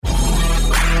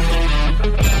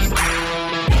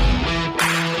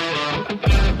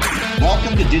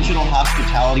to Digital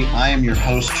Hospitality. I am your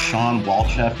host, Sean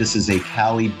Walchef. This is a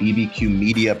Cali BBQ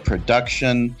Media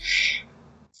production.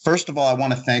 First of all, I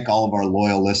want to thank all of our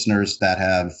loyal listeners that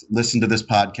have listened to this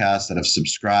podcast, that have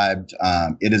subscribed.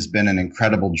 It has been an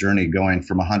incredible journey going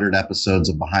from 100 episodes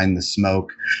of Behind the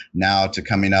Smoke now to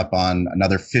coming up on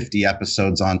another 50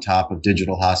 episodes on top of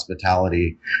Digital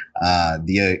Hospitality.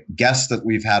 The guests that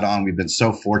we've had on, we've been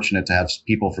so fortunate to have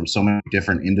people from so many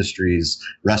different industries,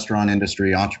 restaurant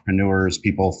industry, entrepreneurs,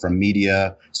 people from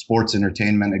media, sports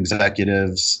entertainment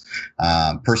executives,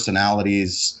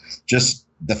 personalities, just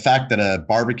the fact that a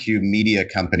barbecue media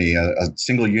company, a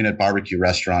single unit barbecue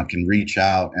restaurant can reach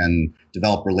out and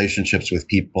develop relationships with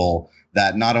people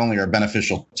that not only are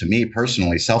beneficial to me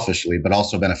personally, selfishly, but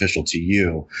also beneficial to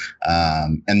you.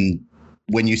 And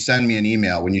when you send me an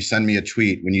email, when you send me a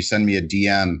tweet, when you send me a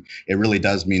DM, it really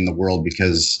does mean the world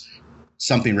because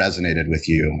something resonated with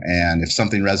you. And if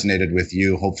something resonated with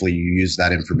you, hopefully you use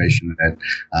that information that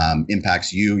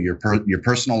impacts you, your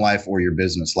personal life or your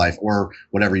business life or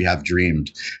whatever you have dreamed.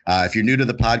 If you're new to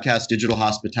the podcast, Digital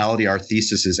Hospitality, our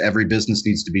thesis is every business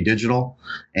needs to be digital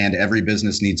and every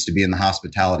business needs to be in the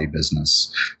hospitality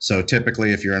business. So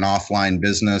typically, if you're an offline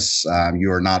business,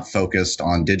 you are not focused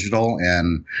on digital,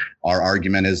 and our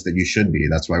argument is that you should be.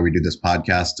 That's why we do this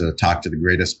podcast, to talk to the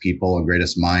greatest people and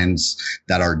greatest minds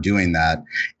that are doing that.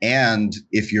 And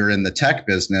if you're in the tech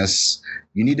business,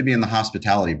 you need to be in the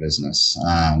hospitality business.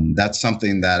 That's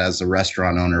something that as a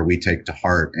restaurant owner, we take to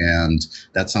heart. And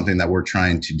that's something that we're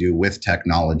trying to do with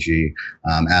technology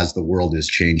as the world is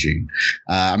changing.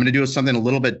 I'm going to do something a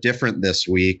little bit different this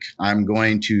week. I'm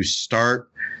going to start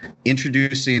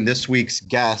introducing this week's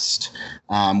guest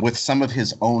with some of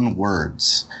his own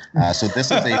words. So this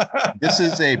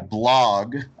is a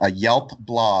blog, a Yelp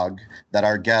blog that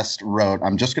our guest wrote.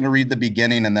 I'm just going to read the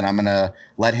beginning and then I'm going to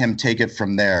let him take it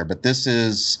from there. But this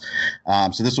is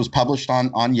so this was published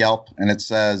on Yelp, and it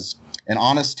says, an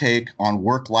honest take on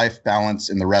work-life balance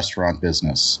in the restaurant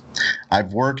business.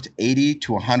 I've worked 80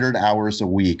 to 100 hours a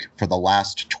week for the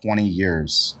last 20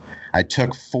 years. I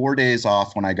took 4 days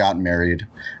off when I got married.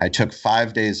 I took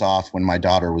 5 days off when my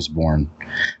daughter was born.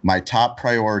 My top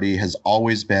priority has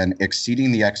always been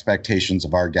exceeding the expectations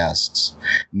of our guests.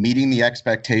 Meeting the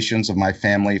expectations of my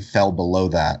family fell below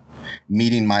that.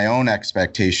 Meeting my own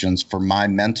expectations for my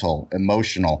mental,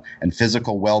 emotional, and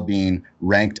physical well-being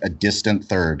ranked a distant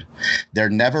third.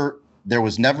 There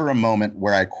was never a moment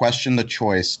where I questioned the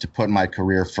choice to put my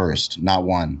career first, not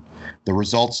one. The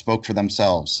results spoke for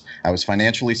themselves. I was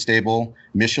financially stable,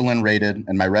 Michelin rated,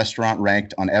 and my restaurant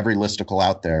ranked on every listicle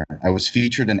out there. I was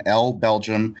featured in Elle,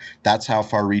 Belgium. That's how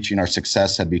far-reaching our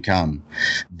success had become.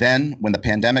 Then, when the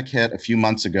pandemic hit a few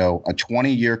months ago, a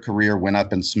 20-year career went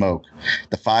up in smoke.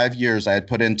 The 5 years I had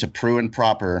put into Pru and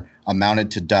Proper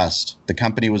amounted to dust. The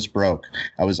company was broke.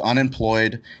 I was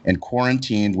unemployed and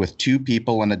quarantined with 2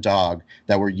 people and a dog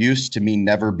that were used to me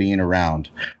never being around.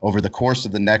 Over the course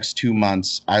of the next 2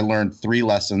 months, I learned 3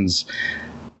 lessons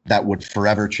that would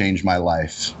forever change my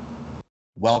life.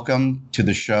 Welcome to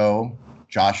the show,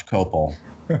 Josh Kopel.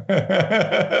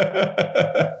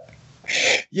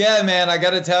 Yeah, man, I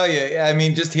got to tell you, I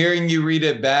mean, just hearing you read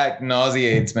it back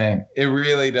nauseates, man. It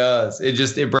really does.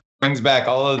 It brings back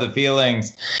all of the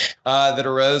feelings that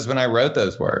arose when I wrote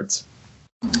those words.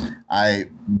 I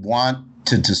want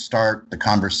to start the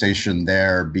conversation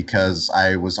there because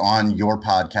I was on your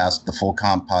podcast, the Full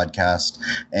Comp podcast,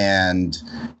 and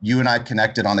you and I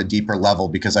connected on a deeper level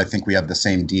because I think we have the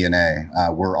same DNA.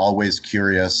 We're always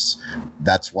curious.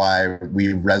 That's why we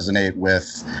resonate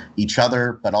with each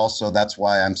other, but also that's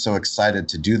why I'm so excited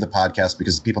to do the podcast,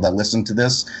 because the people that listen to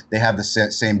this, they have the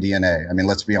same DNA. I mean,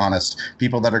 let's be honest,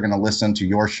 people that are going to listen to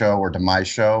your show or to my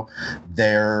show,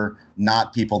 they're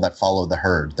not people that follow the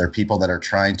herd. They're people that are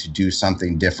trying to do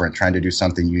something different, trying to do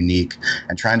something unique,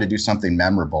 and trying to do something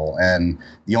memorable. And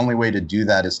the only way to do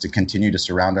that is to continue to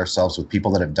surround ourselves with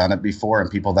people that have done it before and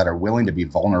people that are willing to be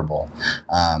vulnerable.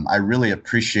 I really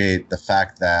appreciate the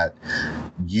fact that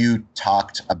you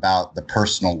talked about the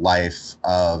personal life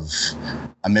of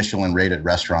a Michelin-rated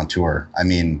restaurateur. I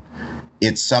mean,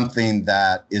 it's something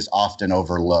that is often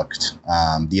overlooked,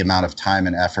 the amount of time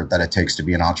and effort that it takes to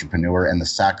be an entrepreneur and the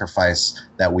sacrifice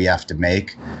that we have to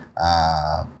make.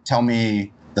 Tell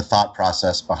me the thought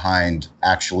process behind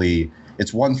actually,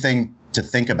 it's one thing to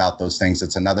think about those things.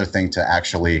 It's another thing to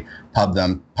actually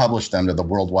publish them to the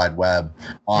World Wide Web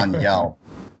on Yelp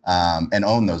and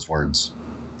own those words.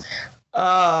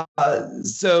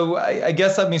 So I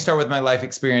guess let me start with my life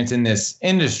experience in this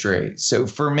industry. So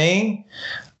for me,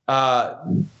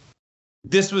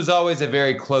 this was always a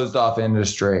very closed off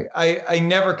industry. I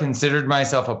never considered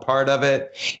myself a part of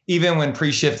it. Even when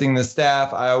pre-shifting the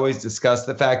staff, I always discussed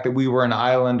the fact that we were an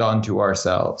island unto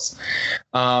ourselves.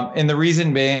 And the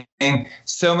reason being,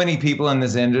 so many people in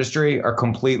this industry are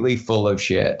completely full of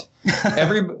shit.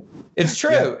 It's true.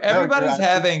 Yeah, everybody's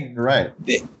having right.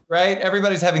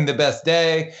 Everybody's having the best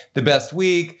day, the best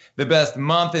week, the best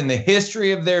month in the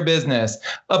history of their business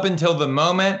up until the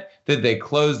moment that they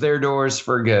closed their doors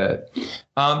for good.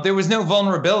 There was no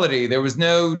vulnerability. There was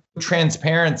no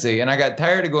transparency. And I got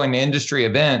tired of going to industry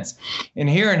events and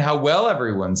hearing how well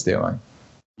everyone's doing.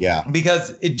 Yeah.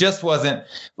 Because it just wasn't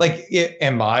like,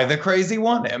 am I the crazy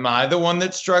one? Am I the one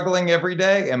that's struggling every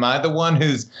day? Am I the one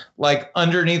who's like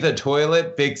underneath a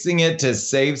toilet fixing it to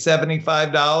save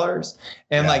 $75?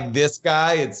 And like this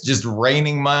guy, it's just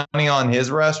raining money on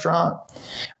his restaurant.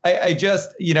 I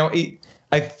just,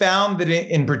 I found that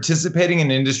in participating in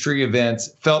industry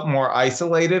events felt more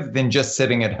isolated than just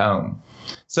sitting at home.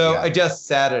 So I just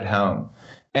sat at home.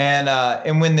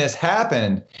 And when this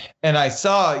happened, and I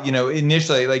saw,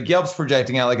 initially, like Yelp's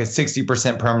projecting out like a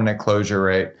 60% permanent closure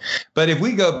rate. But if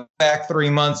we go back 3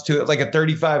 months to like a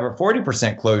 35 or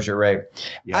 40% closure rate,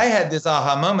 I had this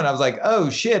aha moment. I was like, oh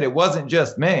shit, it wasn't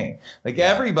just me. Like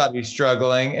everybody's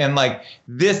struggling. And like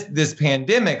this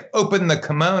pandemic opened the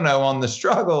kimono on the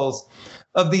struggles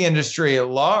of the industry at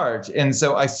large. And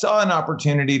so I saw an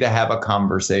opportunity to have a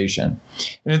conversation.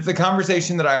 And it's the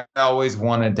conversation that I always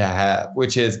wanted to have,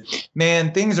 which is,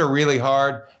 man, things are really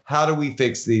hard. How do we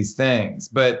fix these things?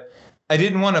 But I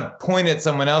didn't want to point at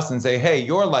someone else and say, hey,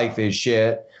 your life is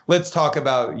shit. Let's talk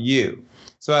about you.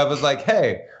 So I was like,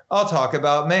 hey, I'll talk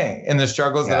about me and the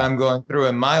struggles that I'm going through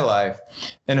in my life.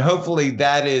 And hopefully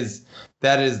that is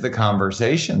the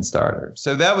conversation starter.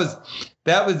 So that was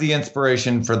the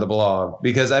inspiration for the blog,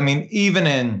 because I mean,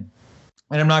 and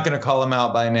I'm not going to call him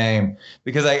out by name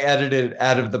because I edited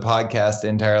out of the podcast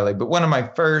entirely, but one of my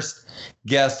first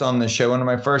guests on the show, one of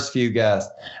my first few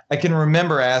guests, I can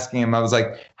remember asking him, I was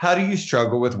like, how do you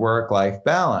struggle with work-life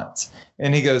balance?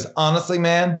 And he goes, honestly,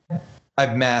 man,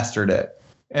 I've mastered it.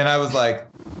 And I was like,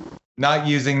 not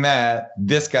using that,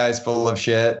 this guy's full of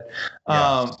shit.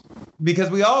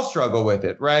 Because we all struggle with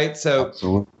it, right? So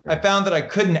absolutely. I found that I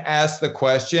couldn't ask the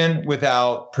question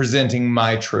without presenting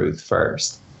my truth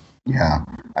first. Yeah,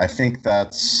 I think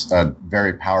that's a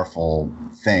very powerful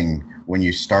thing when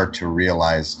you start to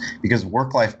realize, because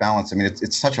work-life balance, I mean,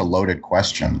 it's such a loaded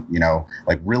question,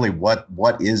 like really what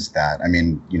is that? I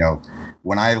mean,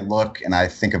 when I look and I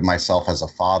think of myself as a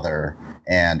father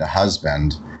and a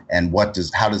husband, and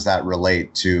how does that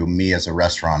relate to me as a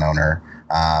restaurant owner?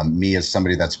 Me as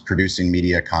somebody that's producing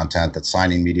media content, that's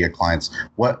signing media clients,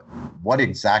 what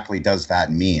exactly does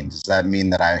that mean? Does that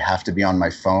mean that I have to be on my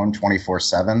phone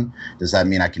 24/7? Does that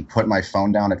mean I can put my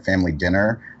phone down at family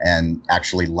dinner and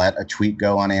actually let a tweet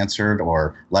go unanswered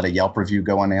or let a Yelp review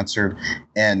go unanswered?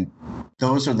 And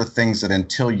those are the things that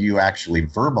until you actually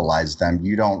verbalize them,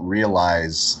 you don't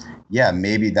realize,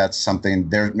 maybe that's something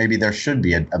maybe there should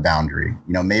be a boundary,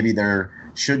 maybe there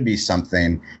should be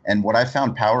something. And what I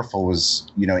found powerful was,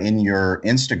 in your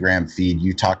Instagram feed,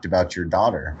 you talked about your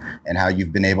daughter and how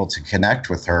you've been able to connect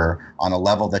with her on a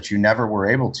level that you never were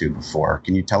able to before.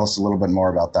 Can you tell us a little bit more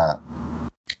about that?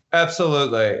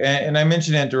 Absolutely. And I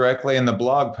mentioned it directly in the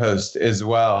blog post as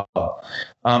well.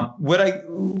 What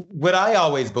I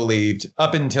always believed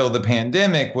up until the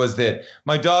pandemic was that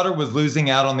my daughter was losing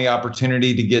out on the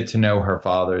opportunity to get to know her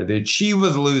father, that she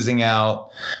was losing out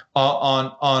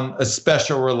on a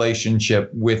special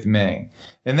relationship with me.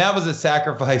 And that was a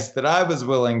sacrifice that I was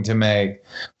willing to make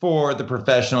for the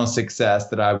professional success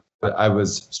that I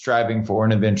was striving for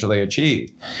and eventually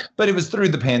achieved. But it was through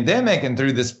the pandemic and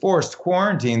through this forced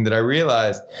quarantine that I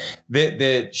realized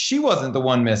that she wasn't the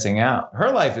one missing out.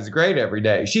 Her life is great every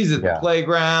day. She's at the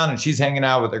playground and she's hanging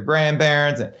out with her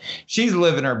grandparents and she's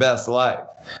living her best life.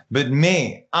 But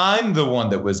me, I'm the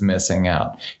one that was missing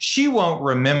out. She won't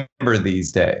remember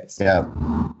these days. Yeah.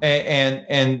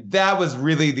 And that was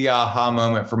really the aha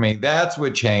moment for me. That's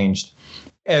what changed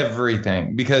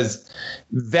everything, because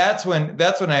that's when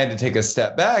I had to take a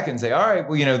step back and say, all right,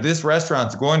 well, this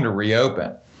restaurant's going to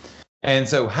reopen. And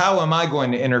so how am I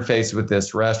going to interface with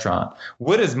this restaurant?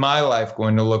 What is my life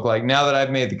going to look like now that I've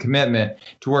made the commitment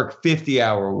to work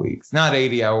 50-hour weeks, not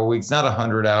 80-hour weeks, not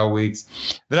 100-hour weeks,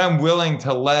 that I'm willing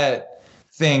to let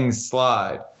things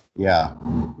slide? Yeah.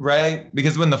 Right?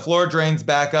 Because when the floor drains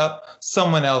back up,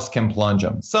 someone else can plunge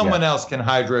them. Someone else can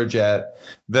hydrojet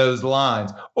those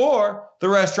lines. Or the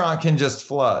restaurant can just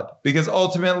flood. Because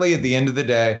ultimately, at the end of the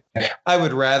day, I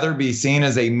would rather be seen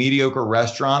as a mediocre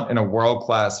restaurant and a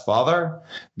world-class father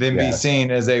than be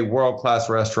seen as a world-class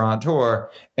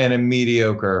restaurateur and a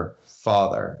mediocre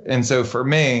father. And so for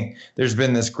me, there's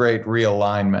been this great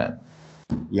realignment.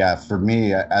 Yeah, for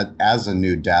me, as a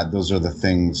new dad, those are the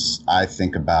things I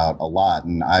think about a lot.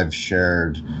 And I've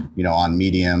shared, on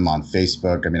Medium, on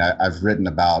Facebook. I mean, I've written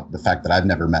about the fact that I've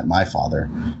never met my father.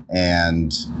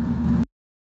 And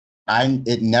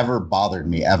it never bothered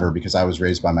me ever, because I was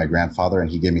raised by my grandfather and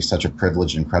he gave me such a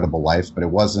privileged, incredible life. But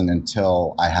it wasn't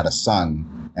until I had a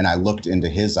son and I looked into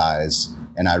his eyes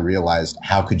and I realized,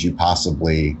 how could you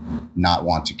possibly not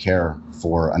want to care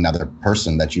for another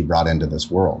person that you brought into this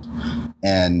world?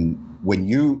 And when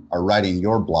you are writing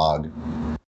your blog,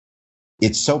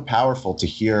 it's so powerful to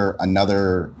hear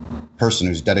another person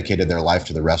who's dedicated their life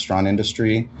to the restaurant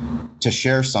industry to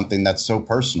share something that's so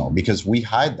personal, because we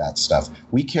hide that stuff.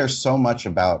 We care so much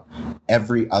about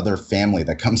every other family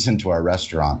that comes into our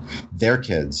restaurant, their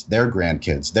kids, their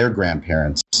grandkids, their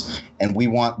grandparents, and we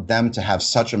want them to have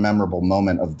such a memorable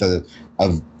moment of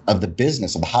the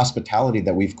business, of the hospitality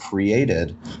that we've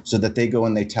created, so that they go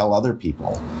and they tell other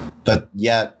people. But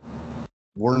yet,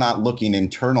 we're not looking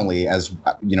internally as,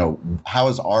 how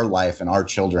is our life and our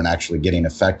children actually getting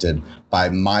affected by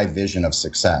my vision of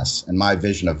success and my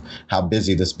vision of how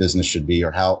busy this business should be,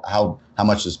 or how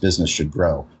much this business should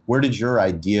grow? Where did your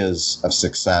ideas of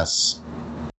success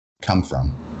come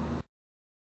from?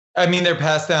 I mean, they're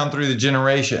passed down through the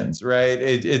generations, right?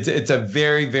 It's a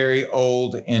very, very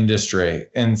old industry.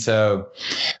 And so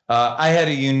I had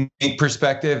a unique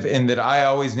perspective in that I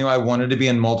always knew I wanted to be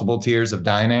in multiple tiers of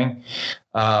dining.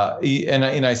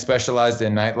 And I specialized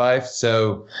in nightlife.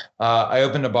 So I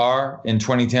opened a bar in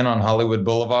 2010 on Hollywood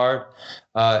Boulevard.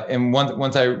 And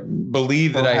once I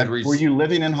believed that I had reached... Were you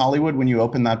living in Hollywood when you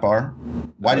opened that bar?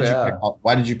 Why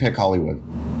did you pick Hollywood?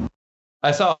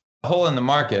 I saw a hole in the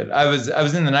market. I was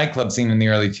in the nightclub scene in the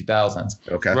early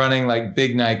 2000s, running like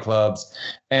big nightclubs.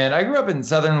 And I grew up in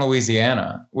southern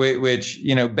Louisiana, which,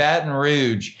 Baton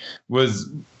Rouge was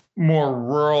more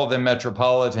rural than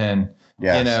metropolitan.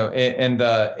 In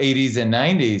the 80s and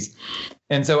 90s.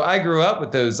 And so I grew up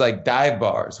with those like dive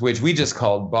bars, which we just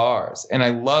called bars. And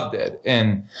I loved it.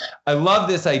 And I love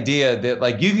this idea that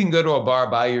like you can go to a bar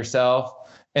by yourself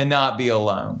and not be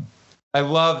alone. I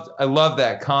love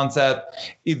that concept.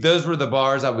 Those were the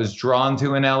bars I was drawn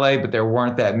to in LA, but there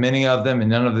weren't that many of them and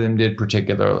none of them did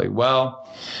particularly well.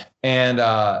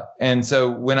 And so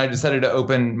when I decided to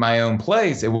open my own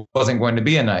place, it wasn't going to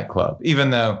be a nightclub,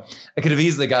 even though I could have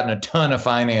easily gotten a ton of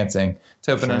financing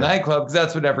to open a nightclub, because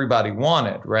that's what everybody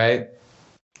wanted, right?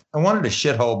 I wanted a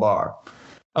shithole bar.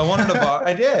 I wanted a bar.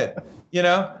 I did.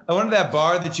 I wanted that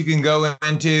bar that you can go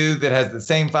into that has the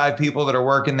same 5 people that are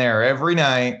working there every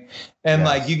night. And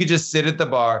like you could just sit at the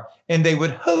bar and they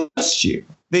would host you.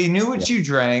 They knew what you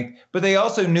drank, but they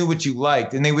also knew what you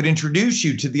liked. And they would introduce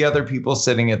you to the other people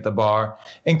sitting at the bar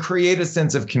and create a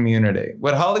sense of community.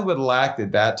 What Hollywood lacked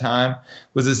at that time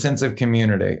was a sense of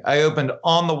community. I opened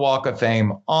on the Walk of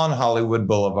Fame on Hollywood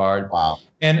Boulevard. Wow.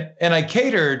 And I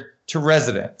catered to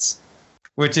residents,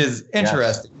 which is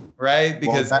interesting, right?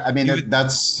 Because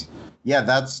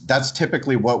that's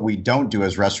typically what we don't do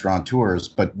as restaurateurs,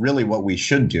 but really what we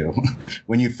should do.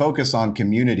 When you focus on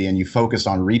community and you focus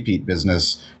on repeat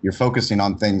business, you're focusing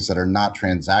on things that are not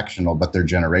transactional, but they're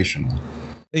generational.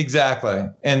 Exactly.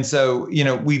 And so,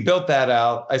 we built that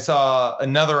out. I saw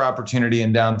another opportunity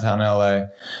in downtown LA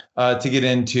to get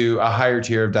into a higher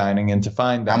tier of dining and to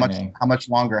find dining.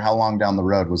 How long down the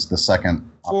road was the second?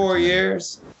 4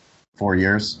 years. 4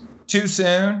 years? Too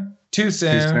soon.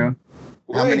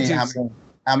 How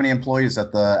many employees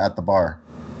at the bar?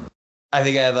 I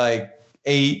think I had like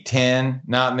 8, 10,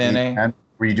 not many. 10?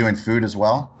 Were you doing food as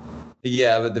well?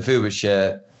 Yeah, but the food was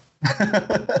shit.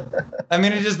 I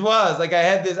mean, it just was like I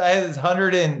had this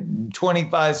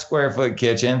 125 square foot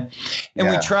kitchen and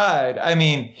we tried. I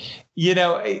mean,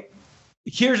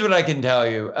 here's what I can tell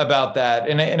you about that.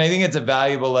 And I think it's a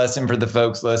valuable lesson for the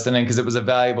folks listening, because it was a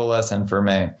valuable lesson for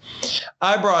me.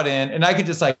 I brought in, and I could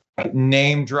just like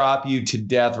name drop you to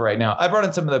death right now. I brought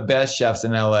in some of the best chefs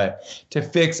in LA to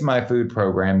fix my food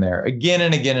program there again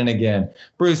and again and again.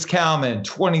 Bruce Kalman,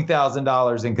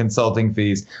 $20,000 in consulting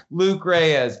fees. Luke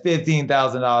Reyes,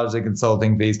 $15,000 in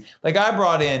consulting fees. Like I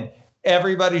brought in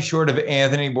everybody short of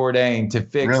Anthony Bourdain to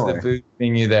fix the food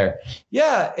menu there.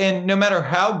 Yeah. And no matter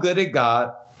how good it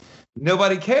got,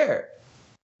 nobody cared,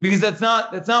 because that's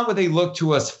not what they look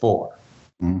to us for.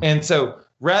 And so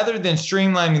rather than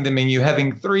streamlining the menu,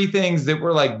 having 3 things that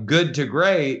were like good to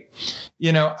great,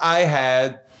 I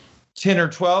had 10 or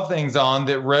 12 things on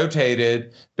that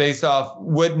rotated based off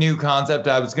what new concept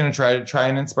I was going to try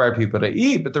and inspire people to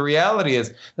eat. But the reality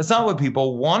is that's not what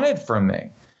people wanted from me.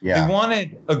 Yeah. They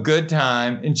wanted a good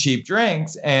time and cheap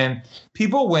drinks, and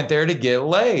people went there to get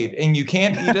laid. And you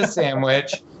can't eat a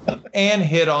sandwich and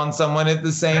hit on someone at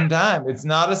the same time. It's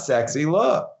not a sexy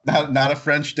look. Not a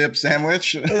French dip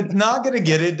sandwich. It's not going to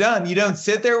get it done. You don't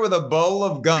sit there with a bowl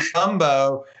of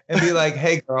gumbo and be like,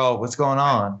 hey, girl, what's going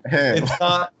on? Hey. It's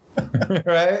not.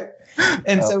 Right.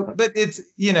 And so, but it's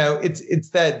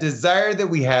that desire that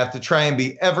we have to try and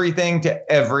be everything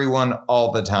to everyone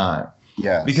all the time.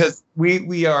 Yeah. Because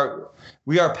we are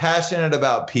passionate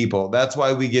about people. That's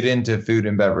why we get into food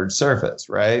and beverage service.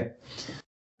 Right.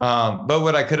 But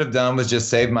what I could have done was just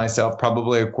save myself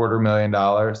probably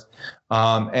 $250,000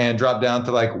 and drop down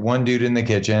to like one dude in the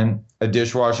kitchen, a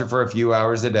dishwasher for a few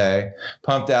hours a day,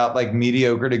 pumped out like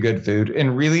mediocre to good food,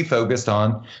 and really focused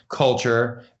on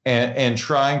culture and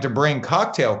trying to bring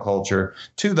cocktail culture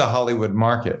to the Hollywood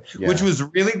market, which was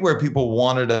really where people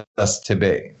wanted us to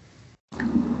be.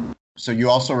 So you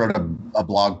also wrote a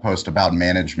blog post about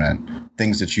management,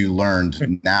 things that you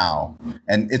learned now.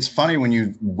 And it's funny when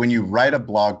you write a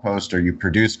blog post or you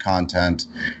produce content,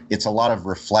 it's a lot of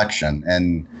reflection.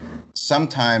 And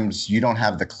sometimes you don't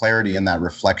have the clarity in that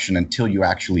reflection until you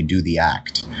actually do the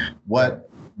act. What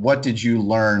did you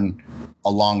learn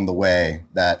along the way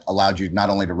that allowed you not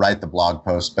only to write the blog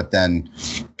post, but then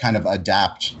kind of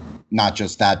adapt not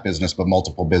just that business, but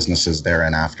multiple businesses there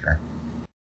and after?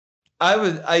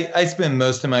 I spent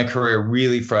most of my career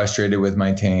really frustrated with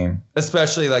my team,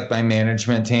 especially like my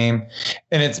management team.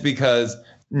 And it's because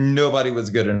nobody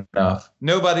was good enough.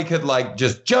 Nobody could like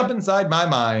just jump inside my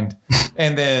mind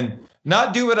and then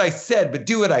not do what I said, but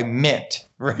do what I meant.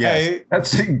 Right. Yes,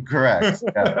 that's correct.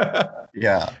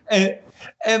 Yeah.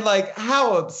 And like,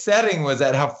 how upsetting was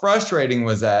that? How frustrating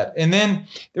was that? And then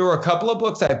there were a couple of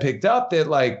books I picked up that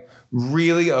like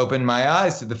really opened my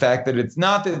eyes to the fact that it's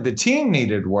not that the team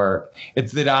needed work,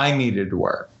 it's that I needed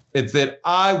work. It's that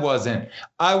I wasn't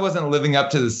living up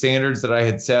to the standards that I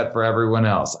had set for everyone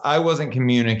else. I wasn't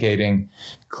communicating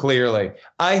clearly.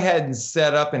 I hadn't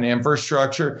set up an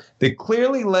infrastructure that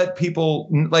clearly let people,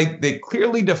 like, they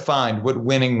clearly defined what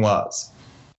winning was.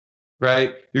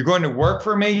 Right? You're going to work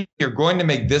for me. You're going to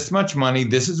make this much money.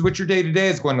 This is what your day-to-day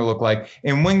is going to look like.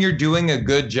 And when you're doing a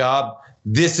good job,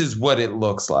 this is what it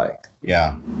looks like.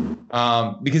 Yeah.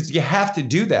 Because you have to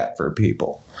do that for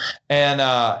people. And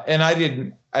I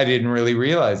didn't really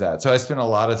realize that. So I spent a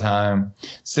lot of time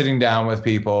sitting down with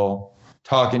people,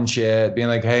 talking shit, being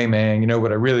like, hey, man,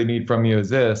 what I really need from you is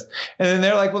this. And then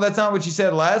they're like, well, that's not what you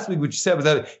said last week. What you said was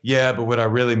that. Yeah, but what I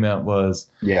really meant was.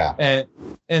 Yeah.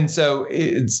 And so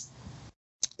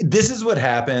this is what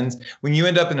happens when you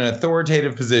end up in an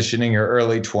authoritative position in your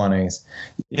early 20s.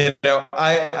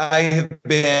 I have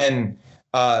been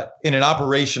in an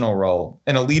operational role,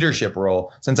 in a leadership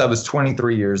role since I was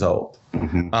 23 years old.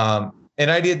 Mm-hmm. And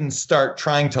I didn't start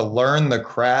trying to learn the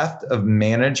craft of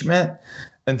management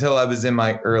until I was in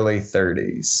my early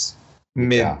 30s,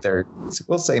 mid-30s.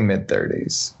 We'll say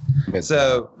mid-30s.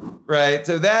 So, right.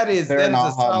 So that is a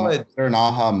solid. Was there an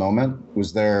aha moment?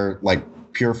 Was there like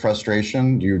pure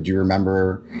frustration? Do you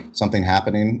remember something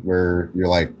happening where you're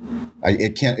like,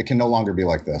 it can no longer be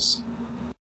like this?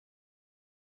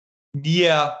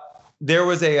 Yeah, there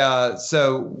was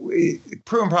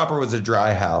Pru and Proper was a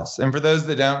dry house. And for those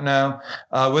that don't know,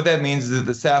 what that means is that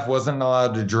the staff wasn't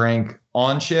allowed to drink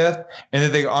on shift and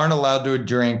that they aren't allowed to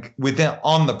drink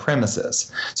on the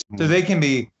premises. So they can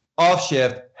be off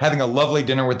shift, having a lovely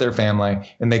dinner with their family,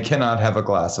 and they cannot have a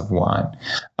glass of wine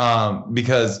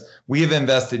because we have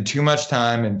invested too much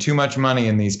time and too much money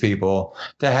in these people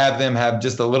to have them have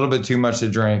just a little bit too much to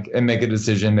drink and make a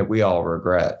decision that we all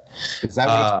regret. Is that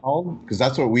what it's called? Because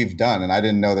that's what we've done, and I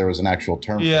didn't know there was an actual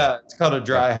term. Yeah, it's called a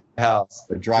dry house.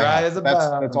 A dry house. As a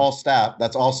bone. That's all staff.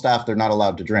 That's all staff. They're not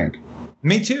allowed to drink.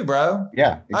 Me too, bro.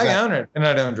 Yeah, exactly. I own it, and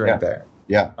I don't drink there.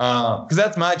 Yeah. Because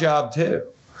that's my job too.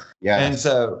 Yeah. And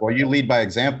so, well, you lead by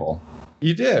example.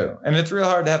 You do. And it's real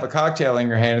hard to have a cocktail in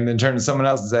your hand and then turn to someone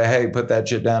else and say, hey, put that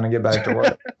shit down and get back to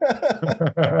work.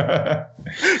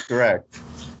 Correct.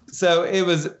 So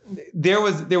there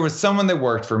was someone that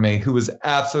worked for me who was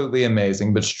absolutely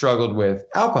amazing, but struggled with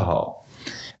alcohol.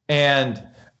 And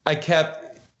I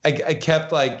kept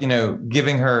like,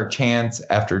 giving her chance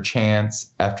after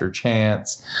chance after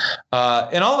chance.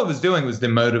 And all it was doing was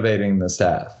demotivating the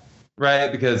staff.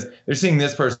 Right? Because they're seeing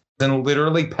this person and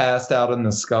literally passed out in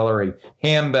the scullery,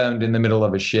 ham-boned in the middle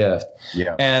of a shift.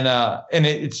 Yeah. And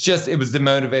it was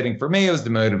demotivating for me. It was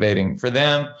demotivating for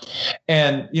them.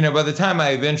 And, by the time I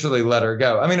eventually let her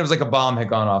go, I mean, it was like a bomb had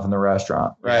gone off in the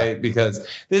restaurant, right? Yeah. Because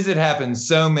this had happened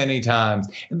so many times.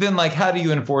 And then, like, how do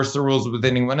you enforce the rules with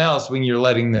anyone else when you're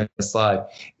letting this slide,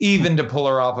 even to pull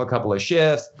her off a couple of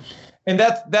shifts? And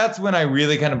that's when I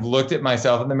really kind of looked at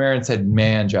myself in the mirror and said,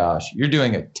 man, Josh, you're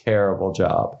doing a terrible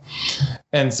job.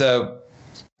 And so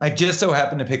I just so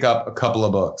happened to pick up a couple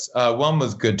of books. One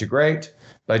was Good to Great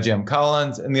by Jim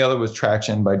Collins, and the other was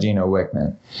Traction by Gino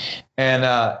Wickman.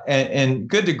 And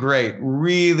Good to Great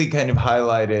really kind of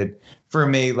highlighted for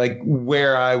me, like,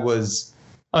 where I was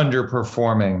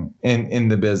underperforming in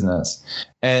the business.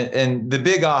 And the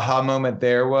big aha moment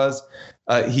there was,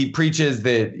 he preaches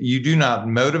that you do not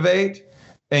motivate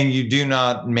and you do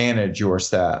not manage your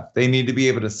staff. They need to be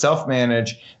able to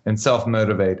self-manage and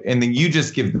self-motivate. And then you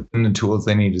just give them the tools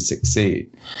they need to succeed.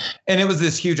 And it was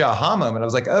this huge aha moment. I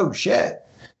was like, oh, shit.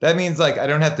 That means, like, I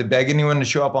don't have to beg anyone to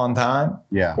show up on time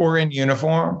or in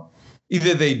uniform.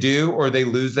 Either they do or they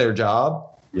lose their job.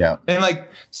 Yeah. And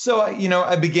so,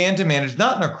 I began to manage,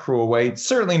 not in a cruel way,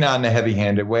 certainly not in a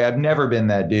heavy-handed way. I've never been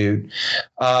that dude.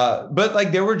 But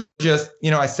there were just,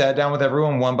 I sat down with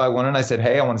everyone one by one and I said,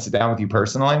 hey, I want to sit down with you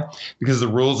personally because the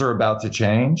rules are about to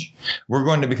change. We're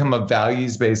going to become a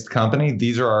values-based company.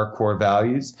 These are our core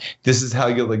values. This is how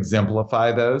you'll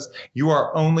exemplify those. You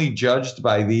are only judged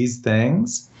by these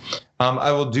things.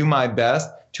 I will do my best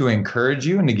to encourage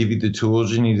you and to give you the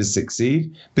tools you need to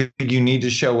succeed, but you need to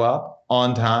show up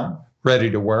on time,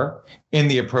 ready to work, in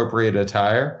the appropriate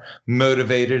attire,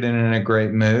 motivated and in a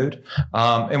great mood,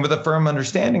 and with a firm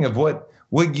understanding of what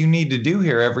you need to do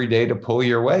here every day to pull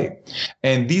your weight.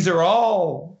 And these are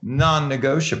all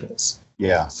non-negotiables.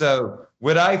 Yeah. So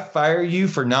would I fire you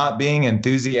for not being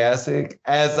enthusiastic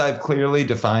as I've clearly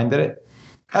defined it?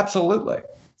 Absolutely.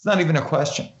 It's not even a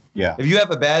question. Yeah. If you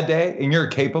have a bad day and you're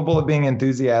capable of being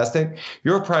enthusiastic,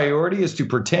 your priority is to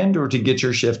pretend or to get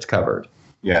your shift covered.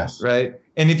 Yes. Right.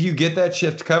 And if you get that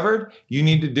shift covered, you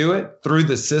need to do it through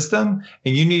the system.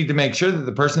 And you need to make sure that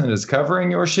the person that is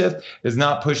covering your shift is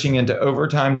not pushing into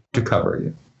overtime to cover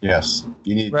you. Yes.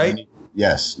 You need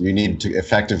to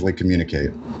effectively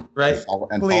communicate. Right.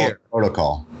 And follow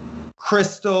protocol.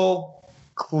 Crystal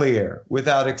clear,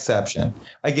 without exception.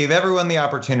 I gave everyone the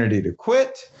opportunity to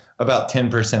quit. About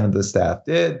 10% of the staff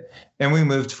did, and we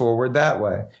moved forward that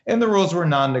way. And the rules were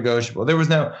non-negotiable. There was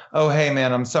no, oh, hey,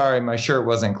 man, I'm sorry, my shirt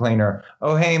wasn't cleaner.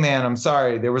 Oh, hey, man, I'm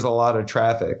sorry, there was a lot of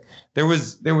traffic. There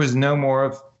was no more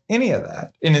of any of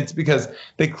that. And it's because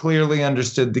they clearly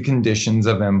understood the conditions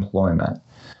of employment.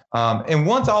 And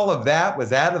once all of that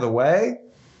was out of the way,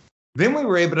 then we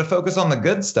were able to focus on the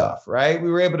good stuff, right?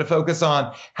 We were able to focus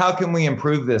on how can we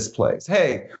improve this place?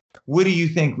 Hey, what do you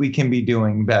think we can be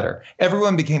doing better?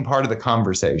 Everyone became part of the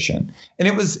conversation. And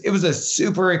it was a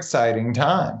super exciting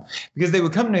time because they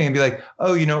would come to me and be like,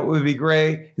 oh, what would be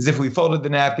great is if we folded the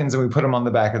napkins and we put them on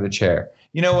the back of the chair.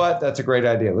 You know what? That's a great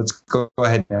idea. Let's go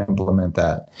ahead and implement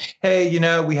that. Hey,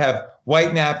 we have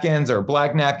white napkins or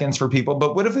black napkins for people,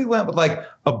 but what if we went with like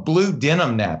a blue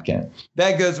denim napkin?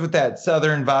 That goes with that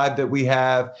Southern vibe that we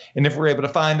have. And if we're able to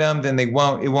find them, then it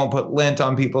won't put lint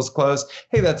on people's clothes.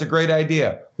 Hey, that's a great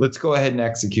idea. Let's go ahead and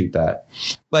execute that.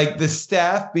 Like the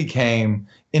staff became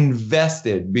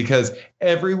invested because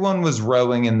everyone was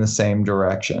rowing in the same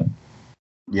direction.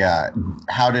 Yeah.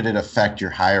 How did it affect your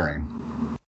hiring?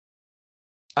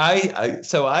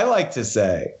 So I like to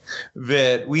say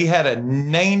that we had a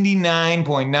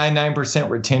 99.99%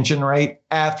 retention rate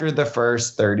after the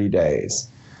first 30 days.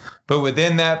 But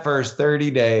within that first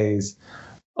 30 days,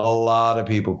 a lot of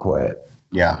people quit.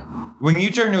 Yeah. When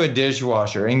you turn to a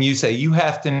dishwasher and you say you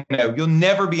have to know, you'll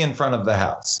never be in front of the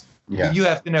house. Yeah. You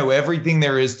have to know everything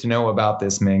there is to know about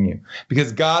this menu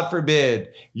because God forbid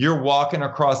you're walking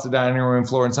across the dining room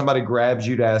floor and somebody grabs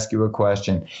you to ask you a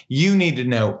question. You need to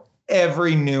know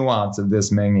every nuance of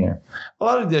this menu. A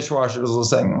lot of dishwashers will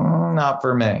say, not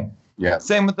for me. Yeah.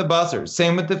 Same with the bussers,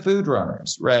 same with the food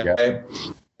runners, right? Yeah.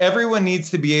 Everyone needs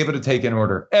to be able to take an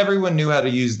order. Everyone knew how to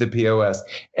use the POS.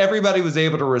 Everybody was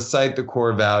able to recite the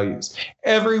core values.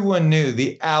 Everyone knew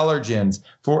the allergens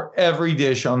for every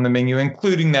dish on the menu,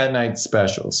 including that night's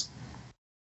specials.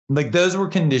 Like those were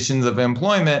conditions of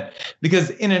employment because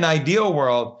in an ideal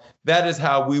world, that is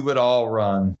how we would all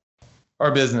run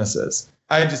our businesses.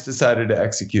 I just decided to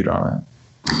execute on it.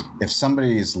 If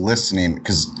somebody is listening,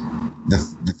 because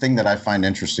the thing that I find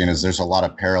interesting is there's a lot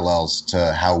of parallels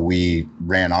to how we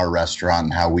ran our restaurant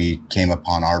and how we came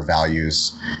upon our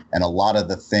values. And a lot of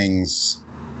the things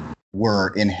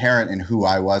were inherent in who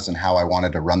I was and how I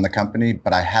wanted to run the company,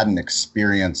 but I hadn't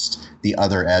experienced the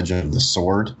other edge of the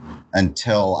sword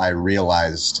until I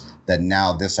realized that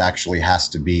now this actually has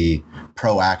to be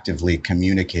proactively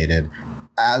communicated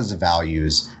as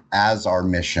values, as our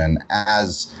mission,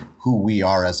 as who we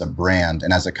are as a brand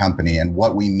and as a company and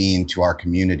what we mean to our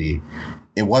community.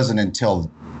 It wasn't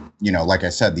until, like I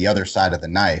said, the other side of the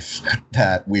knife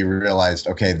that we realized,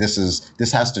 okay, this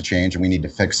has to change and we need to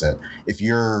fix it. If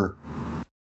you're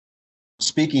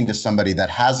speaking to somebody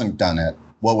that hasn't done it,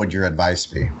 what would your advice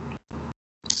be?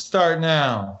 Start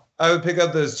now. I would pick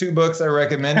up those 2 books I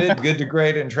recommended, Good to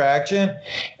Great and Traction,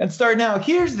 and start now.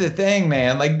 Here's the thing,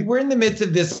 man. Like, we're in the midst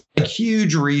of this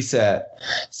huge reset.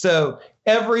 So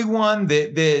everyone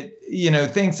that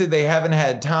thinks that they haven't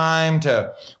had time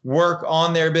to work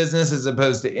on their business as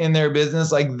opposed to in their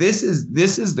business, like this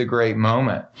is the great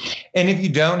moment. And if you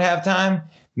don't have time,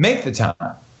 make the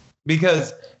time,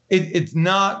 because it's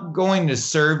not going to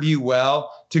serve you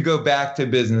well to go back to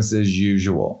business as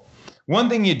usual. One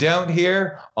thing you don't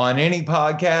hear on any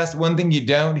podcast, one thing you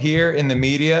don't hear in the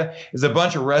media is a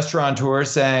bunch of restaurateurs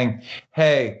saying,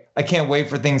 hey, I can't wait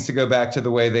for things to go back to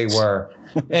the way they were.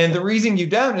 And the reason you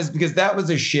don't is because that was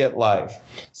a shit life.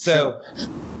 So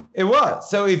it was.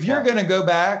 So if you're going to go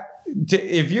back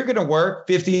if you're going to work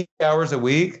 50 hours a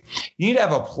week, you need to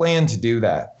have a plan to do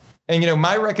that. And,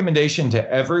 my recommendation to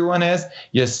everyone is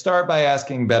you start by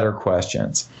asking better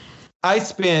questions. I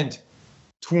spent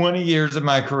 20 years of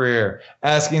my career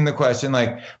asking the question,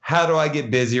 like, how do I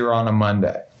get busier on a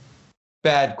Monday?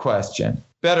 Bad question.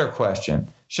 Better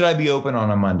question. Should I be open on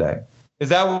a Monday? Is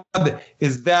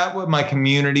that what my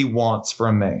community wants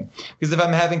from me? Because if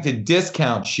I'm having to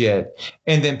discount shit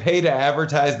and then pay to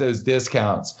advertise those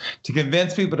discounts to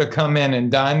convince people to come in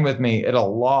and dine with me at a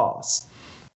loss,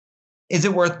 is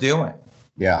it worth doing?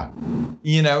 Yeah.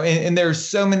 And there's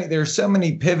so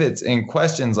many pivots and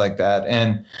questions like that.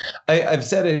 And I've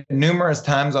said it numerous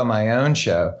times on my own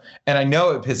show, and I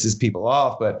know it pisses people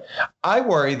off, but I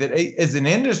worry that as an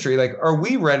industry, like, are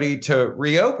we ready to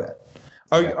reopen?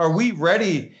 Are we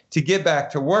ready to get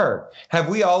back to work? Have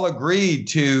we all agreed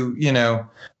to,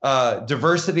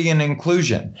 diversity and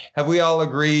inclusion? Have we all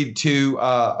agreed to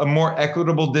a more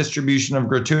equitable distribution of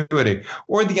gratuity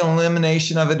or the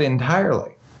elimination of it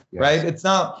entirely? Yes. Right? It's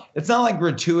not like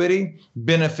gratuity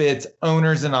benefits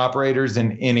owners and operators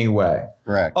in any way.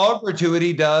 Correct. All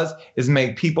gratuity does is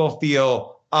make people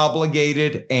feel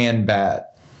obligated and bad.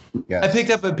 Yes. I picked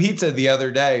up a pizza the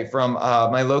other day from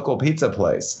my local pizza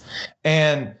place.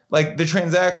 And like the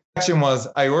transaction was,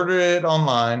 I ordered it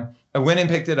online. I went and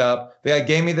picked it up. The guy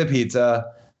gave me the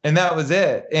pizza and that was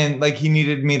it. And like he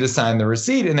needed me to sign the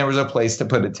receipt and there was a place to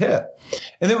put a tip.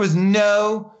 And there was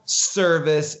no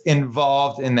service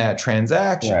involved in that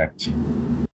transaction. Correct.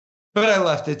 But I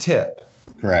left a tip.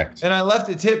 Correct. And I left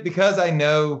a tip because I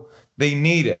know they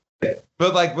need it.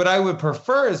 But like what I would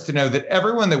prefer is to know that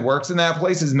everyone that works in that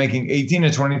place is making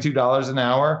 $18 to $22 an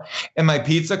hour, and my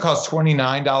pizza costs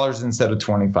 $29 instead of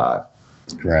 $25.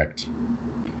 Correct.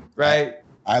 Right.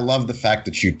 I love the fact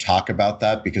that you talk about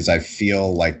that because I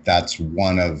feel like that's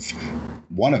one of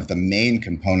the main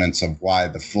components of why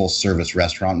the full service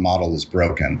restaurant model is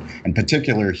broken, in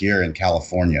particular here in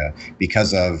California,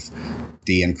 because of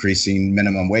the increasing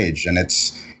minimum wage. And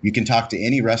you can talk to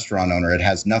any restaurant owner. It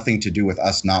has nothing to do with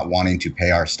us not wanting to pay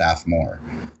our staff more.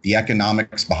 The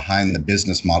economics behind the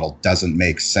business model doesn't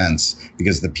make sense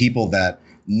because the people that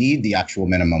need the actual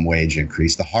minimum wage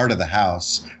increase, the heart of the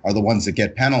house, are the ones that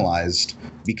get penalized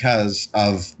because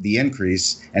of the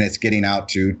increase, and it's getting out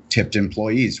to tipped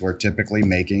employees who are typically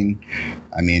making,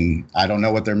 I don't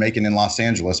know what they're making in Los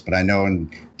Angeles, but I know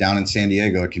down in San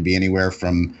Diego, it can be anywhere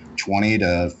from $20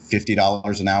 to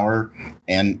 $50 an hour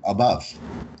and above,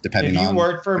 depending on. If you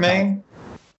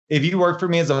worked for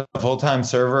me as a full-time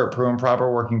server at Pru and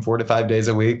Proper, working 4 to 5 days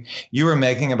a week, you were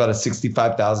making about a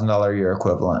 $65,000 a year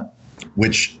equivalent.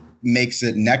 Which makes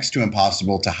it next to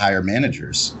impossible to hire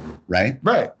managers, right?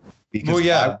 Right.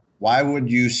 Because why would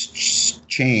you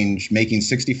change making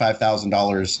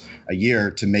 $65,000 a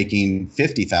year to making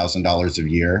 $50,000 a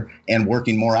year and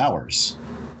working more hours?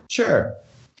 Sure.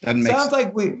 Sounds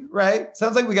like we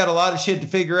got a lot of shit to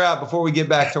figure out before we get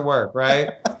back to work,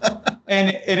 right? And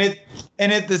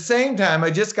at the same time, I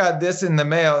just got this in the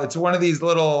mail. It's one of these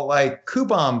little like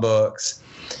coupon books.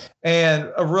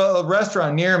 And a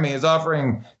restaurant near me is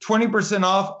offering 20%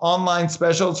 off online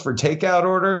specials for takeout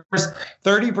orders,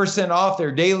 30% off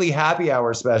their daily happy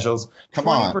hour specials,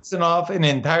 20% off an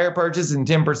entire purchase, and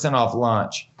 10% off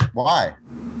lunch. Why?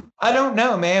 I don't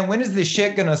know, man. When is this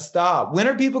shit going to stop? When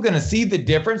are people going to see the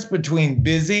difference between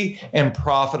busy and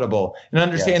profitable and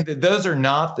understand that those are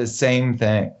not the same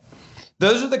thing?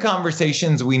 Those are the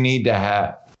conversations we need to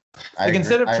have. Like,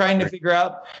 instead of trying to figure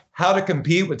out how to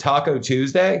compete with Taco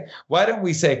Tuesday, why don't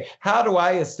we say, how do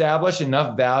I establish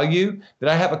enough value that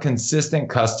I have a consistent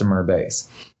customer base?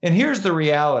 And here's the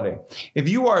reality. If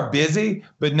you are busy,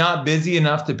 but not busy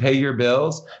enough to pay your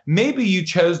bills, maybe you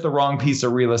chose the wrong piece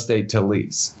of real estate to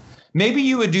lease. Maybe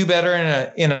you would do better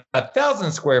in a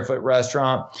 1,000 square foot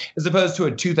restaurant as opposed to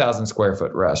a 2,000 square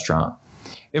foot restaurant.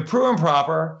 If Pru and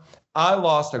Proper, I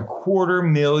lost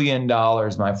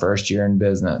 $250,000 my first year in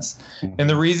business. And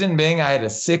the reason being, I had a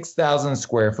 6,000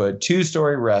 square foot,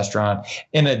 2-story restaurant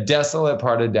in a desolate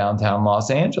part of downtown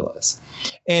Los Angeles.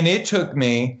 And it took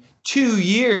me 2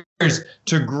 years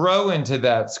to grow into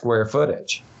that square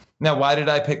footage. Now, why did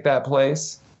I pick that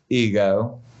place?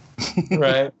 Ego.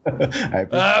 Right?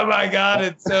 Oh my God,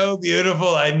 it's so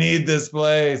beautiful. I need this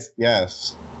place.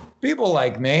 Yes. People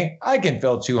like me, I can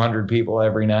fill 200 people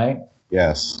every night.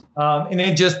 Yes. And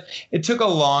it took a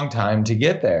long time to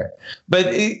get there. But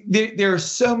there are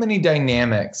so many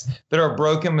dynamics that are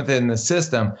broken within the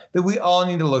system that we all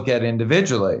need to look at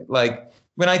individually. Like,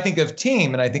 when I think of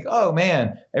team and I think, oh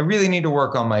man, I really need to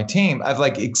work on my team, I've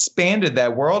like expanded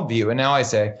that worldview. And now I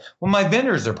say, well, my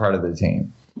vendors are part of the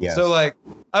team. Yes. So like,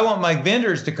 I want my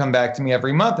vendors to come back to me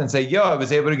every month and say, yo, I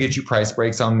was able to get you price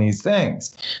breaks on these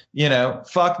things. You know,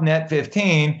 fuck net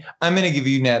 15. I'm going to give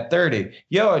you net 30.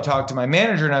 Yo, I talked to my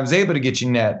manager and I was able to get you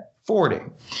net 40.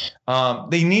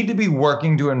 They need to be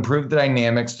working to improve the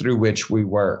dynamics through which we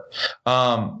work.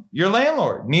 Your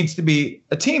landlord needs to be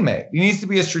a teammate. He needs to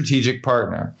be a strategic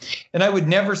partner. And I would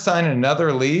never sign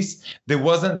another lease that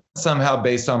wasn't somehow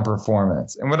based on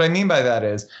performance. And what I mean by that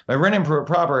is my rent and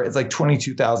proper is like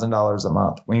 $22,000 a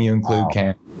month when you include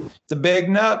camp. It's a big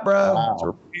nut, bro. Wow. It's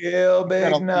a real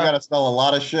big nut. You got to sell a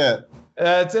lot of shit.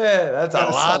 That's it. That's a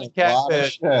lot of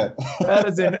catfish. That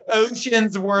is an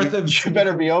ocean's worth of shit.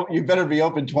 You better be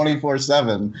open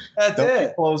 24/7. That's it.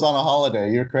 Don't close on a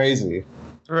holiday. You're crazy.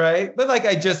 Right. But like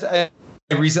I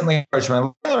recently approached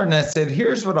my landlord and I said,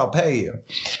 here's what I'll pay you.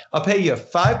 I'll pay you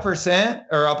 5%,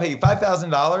 or I'll pay you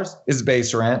 $5,000 is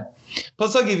base rent.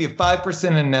 Plus I'll give you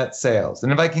 5% in net sales.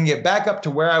 And if I can get back up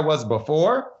to where I was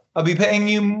before, I'll be paying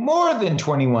you more than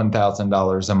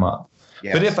 $21,000 a month.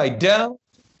 Yes. But if I don't,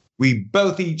 we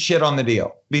both eat shit on the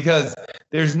deal, because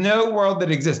there's no world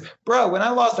that exists. Bro, when I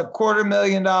lost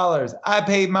 $250,000, I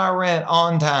paid my rent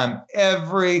on time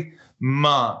every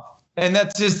month. And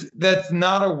that's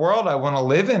not a world I want to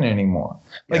live in anymore.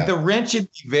 Like the rent should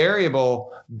be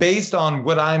variable based on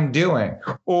what I'm doing,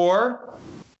 or,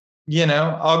 you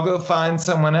know, I'll go find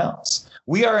someone else.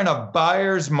 We are in a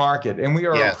buyer's market and we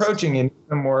are approaching an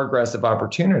even more aggressive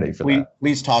opportunity for that.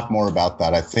 Please talk more about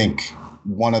that. I think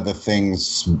one of the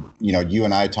things, you know, you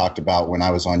and I talked about when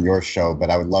I was on your show, but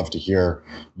I would love to hear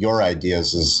your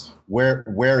ideas, is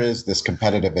where is this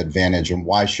competitive advantage and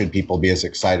why should people be as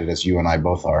excited as you and I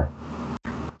both are?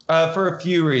 For a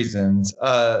few reasons.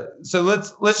 So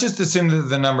let's just assume that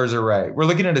the numbers are right. We're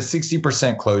looking at a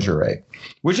 60% closure rate.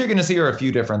 What you're going to see are a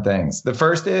few different things. The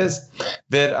first is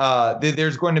that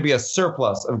there's going to be a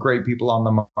surplus of great people on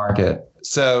the market.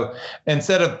 So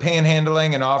instead of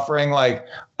panhandling and offering like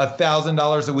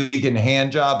 $1,000 a week in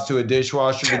hand jobs to a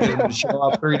dishwasher to get them to show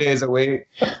up 3 days a week,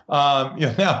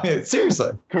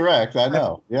 seriously. Correct. I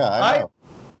know. Yeah, I know.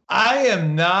 I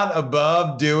am not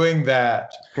above doing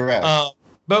that. Correct.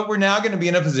 But we're now going to be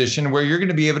in a position where you're going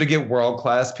to be able to get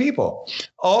world-class people.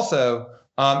 Also,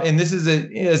 and this is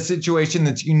a situation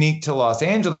that's unique to Los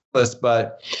Angeles,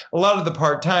 but a lot of the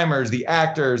part-timers, the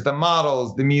actors, the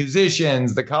models, the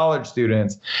musicians, the college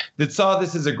students that saw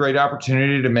this as a great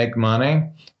opportunity to make money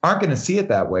aren't going to see it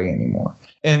that way anymore.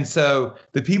 And so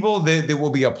the people that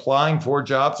will be applying for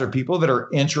jobs are people that are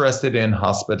interested in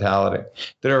hospitality,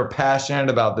 that are passionate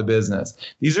about the business.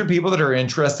 These are people that are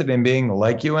interested in being,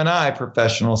 like you and I,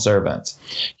 professional servants.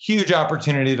 Huge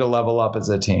opportunity to level up as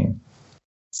a team.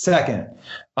 Second,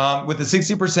 with the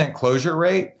 60% closure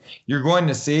rate, you're going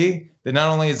to see that not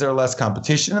only is there less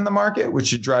competition in the market, which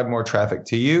should drive more traffic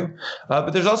to you,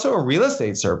 but there's also a real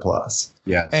estate surplus.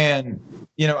 Yes. And,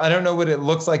 I don't know what it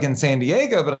looks like in San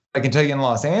Diego, but I can tell you in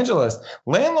Los Angeles,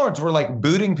 landlords were like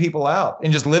booting people out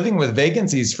and just living with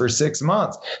vacancies for 6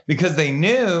 months because they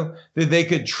knew that they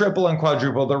could triple and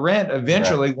quadruple the rent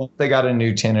eventually once they got a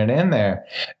new tenant in there.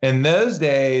 And those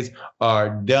days are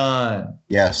done.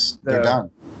 Yes, they're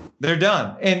done. They're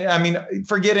done. And I mean,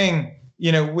 forgetting,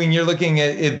 when you're looking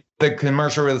at the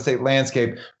commercial real estate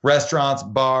landscape, restaurants,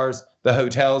 bars, the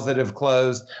hotels that have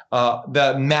closed,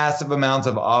 the massive amounts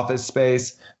of office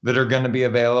space that are going to be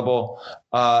available.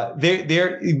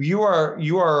 You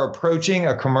are approaching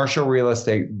a commercial real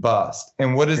estate bust.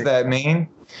 And what does that mean?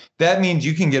 That means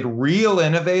you can get real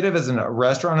innovative as a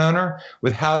restaurant owner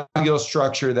with how you'll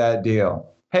structure that deal.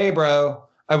 Hey, bro,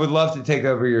 I would love to take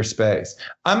over your space.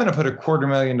 I'm going to put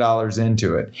 $250,000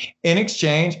 into it. In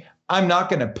exchange, I'm not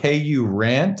going to pay you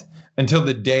rent until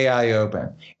the day I open.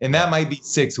 And that might be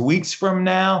 6 weeks from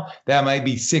now. That might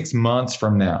be 6 months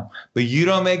from now. But you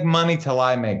don't make money till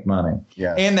I make money.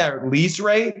 Yes. And that lease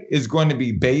rate is going to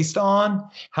be based on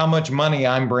how much money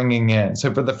I'm bringing in.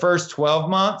 So for the first 12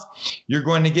 months, you're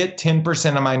going to get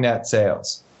 10% of my net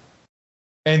sales.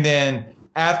 And then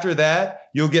after that,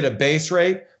 you'll get a base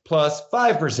rate plus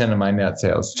 5% of my net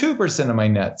sales, 2% of my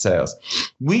net sales.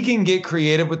 We can get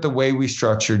creative with the way we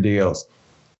structure deals.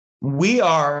 We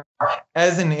are,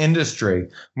 as an industry,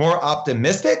 more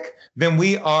optimistic than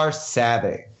we are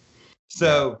savvy.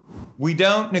 So we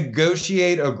don't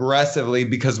negotiate aggressively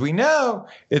because we know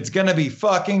it's going to be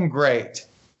fucking great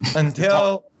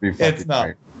until it's not.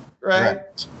 Great. Right?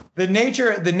 Correct. The nature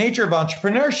of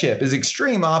entrepreneurship is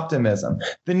extreme optimism.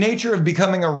 The nature of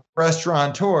becoming a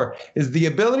restaurateur is the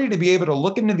ability to be able to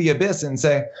look into the abyss and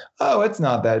say, oh, it's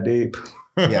not that deep.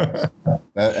 Yes.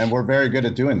 And we're very good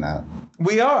at doing that.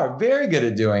 We are very good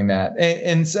at doing that.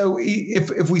 And so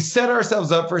if we set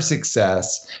ourselves up for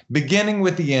success, beginning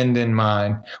with the end in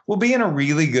mind, we'll be in a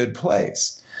really good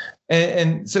place.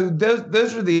 And so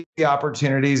those are the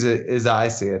opportunities as I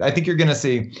see it. I think you're going to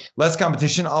see less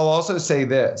competition. I'll also say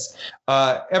this.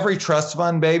 Every trust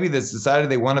fund baby that's decided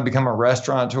they want to become a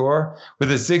restaurateur with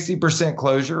a 60%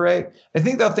 closure rate, I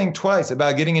think they'll think twice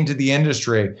about getting into the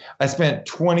industry I spent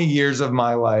 20 years of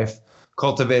my life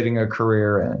cultivating a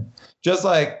career in. Just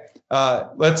like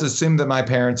let's assume that my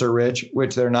parents are rich,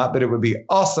 which they're not, but it would be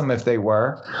awesome if they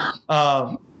were.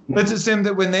 Let's assume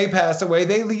that when they pass away,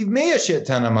 they leave me a shit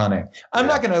ton of money. I'm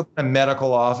not going to open a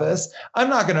medical office. I'm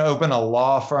not going to open a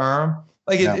law firm.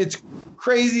 It's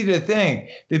crazy to think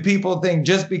that people think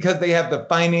just because they have the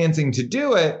financing to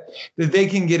do it, that they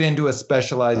can get into a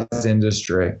specialized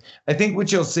industry. I think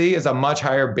what you'll see is a much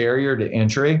higher barrier to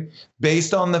entry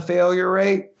based on the failure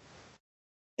rate.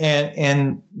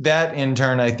 And that in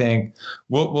turn, I think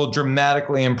will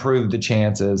dramatically improve the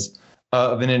chances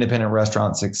of an independent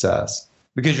restaurant success.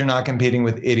 Because you're not competing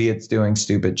with idiots doing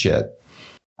stupid shit.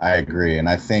 I agree. And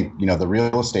I think, the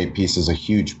real estate piece is a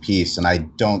huge piece. And I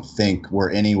don't think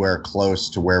we're anywhere close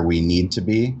to where we need to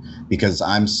be, because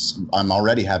I'm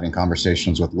already having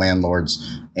conversations with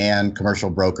landlords and commercial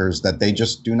brokers that they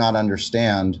just do not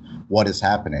understand what is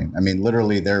happening. I mean,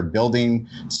 literally, they're building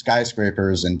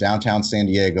skyscrapers in downtown San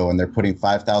Diego, and they're putting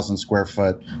 5,000 square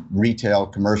foot retail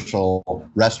commercial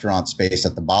restaurant space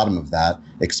at the bottom of that,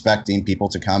 expecting people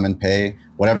to come and pay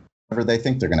whatever they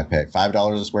think they're going to pay,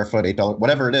 $5 a square foot, $8,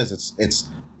 whatever it is.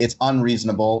 It's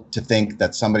unreasonable to think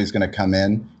that somebody's going to come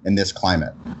in this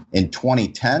climate. In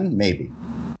 2010, maybe.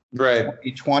 Right.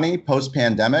 2020,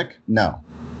 post-pandemic, no.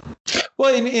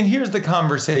 Well, and here's the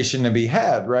conversation to be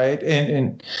had, right?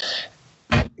 And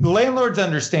landlords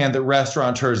understand that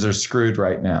restaurateurs are screwed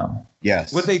right now.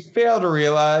 Yes. What they fail to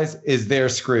realize is they're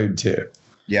screwed too.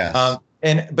 Yes.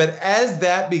 But as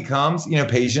that becomes,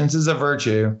 patience is a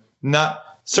virtue,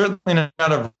 certainly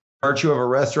not a virtue of a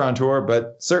restaurateur,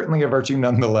 but certainly a virtue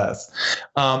nonetheless.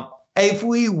 If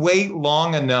we wait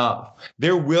long enough,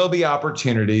 there will be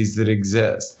opportunities that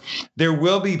exist. There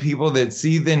will be people that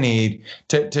see the need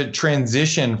to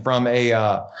transition from a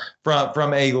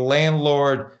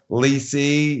landlord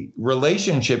leasee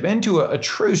relationship into a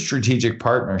true strategic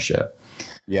partnership.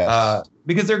 Yes.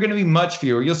 Because there are going to be much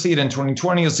fewer. You'll see it in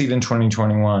 2020. You'll see it in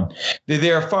 2021.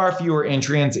 There are far fewer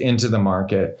entrants into the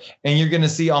market, and you're going to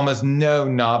see almost no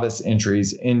novice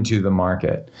entries into the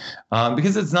market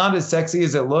because it's not as sexy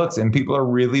as it looks, and people are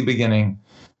really beginning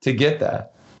to get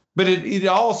that. But it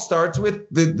all starts with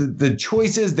the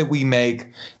choices that we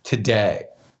make today.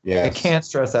 Yes. I can't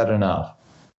stress that enough.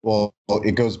 Well,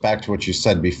 it goes back to what you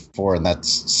said before, and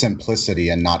that's simplicity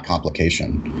and not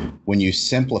complication. When you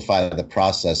simplify the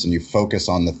process and you focus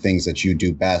on the things that you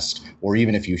do best, or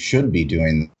even if you should be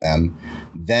doing them,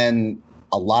 then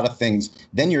a lot of things,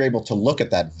 then you're able to look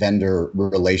at that vendor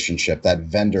relationship, that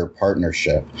vendor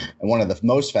partnership. And one of the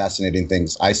most fascinating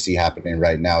things I see happening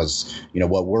right now is,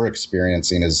 what we're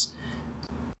experiencing is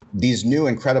these new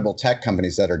incredible tech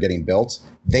companies that are getting built,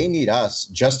 they need us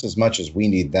just as much as we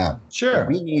need them. Sure.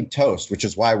 We need Toast, which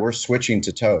is why we're switching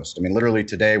to Toast. I mean, literally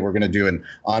today, we're going to do an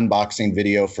unboxing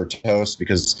video for Toast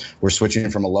because we're switching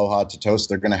from Aloha to Toast.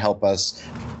 They're going to help us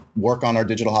work on our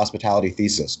digital hospitality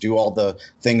thesis, do all the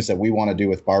things that we want to do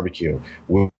with barbecue.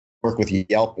 We'll work with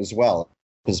Yelp as well.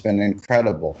 Has been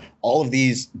incredible. All of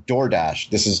these DoorDash,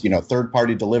 this is,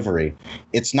 third-party delivery.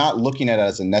 It's not looking at it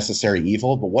as a necessary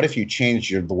evil, but what if you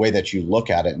change the way that you look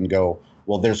at it and go,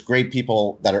 well, there's great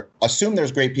people assume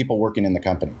there's great people working in the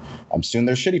company. Assume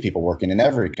there's shitty people working in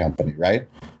every company, right?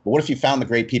 But what if you found the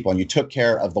great people and you took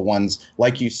care of the ones,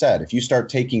 like you said, if you start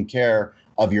taking care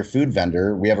of your food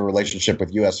vendor, we have a relationship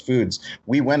with US Foods,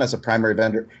 we win as a primary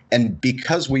vendor. And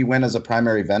because we win as a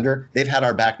primary vendor, they've had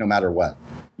our back no matter what.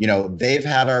 They've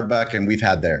had our buck and we've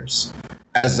had theirs,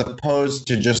 as opposed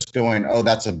to just going, oh,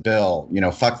 that's a bill.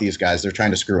 Fuck these guys. They're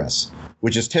trying to screw us,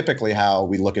 which is typically how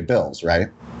we look at bills, right?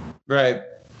 Right.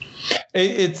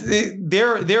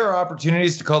 There are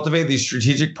opportunities to cultivate these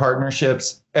strategic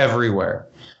partnerships everywhere.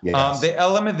 Yes. The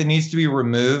element that needs to be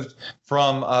removed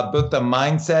from both the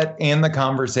mindset and the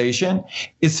conversation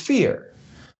is fear.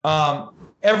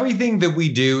 Everything that we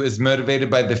do is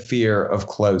motivated by the fear of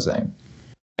closing.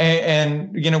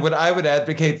 And what I would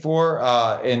advocate for,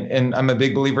 and I'm a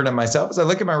big believer in it myself, is I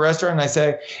look at my restaurant and I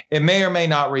say, it may or may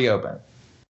not reopen.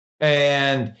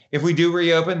 And if we do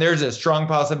reopen, there's a strong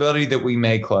possibility that we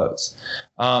may close.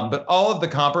 But all of the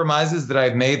compromises that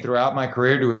I've made throughout my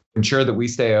career to ensure that we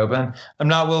stay open, I'm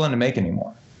not willing to make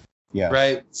anymore. Yeah.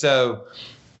 Right. So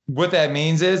what that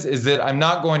means is that I'm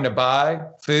not going to buy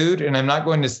food and I'm not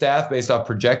going to staff based off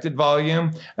projected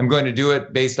volume. I'm going to do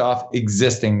it based off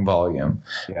existing volume.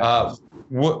 Yeah.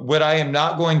 What I am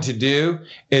not going to do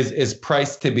is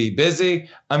price to be busy.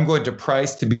 I'm going to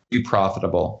price to be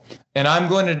profitable. And I'm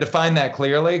going to define that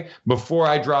clearly before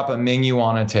I drop a menu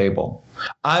on a table.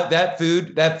 That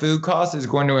food cost is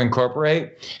going to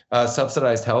incorporate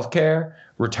subsidized healthcare,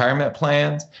 retirement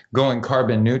plans, going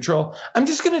carbon neutral. I'm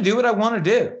just going to do what I want to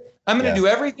do. I'm going to do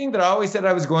everything that I always said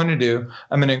I was going to do.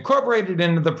 I'm going to incorporate it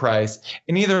into the price,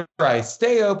 and either I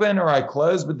stay open or I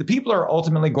close, but the people are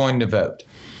ultimately going to vote.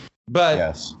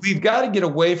 But we've got to get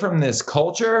away from this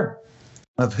culture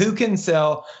of who can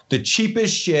sell the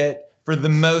cheapest shit for the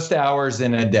most hours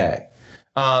in a day.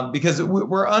 Because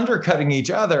we're undercutting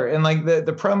each other. And like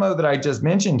the promo that I just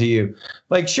mentioned to you,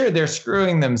 like, sure, they're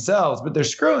screwing themselves, but they're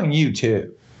screwing you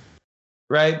too.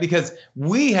 Right? Because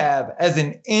we have, as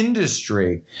an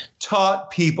industry,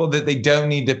 taught people that they don't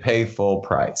need to pay full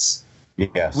price.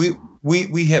 Yes.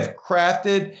 We have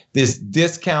crafted this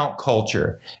discount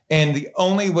culture. And the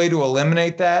only way to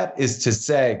eliminate that is to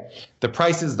say, the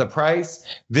price is the price.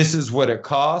 This is what it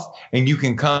costs. And you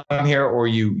can come here or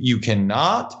you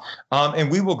cannot. And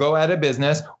we will go out of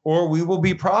business or we will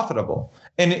be profitable.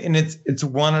 And it's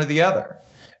one or the other.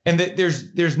 And that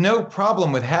there's no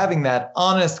problem with having that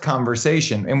honest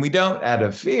conversation. And we don't out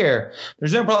of fear.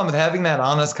 There's no problem with having that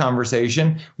honest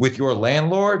conversation with your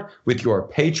landlord, with your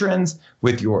patrons,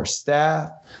 with your staff,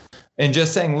 and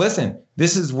just saying, listen,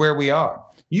 this is where we are.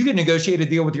 You can negotiate a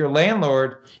deal with your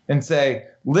landlord and say,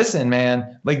 listen,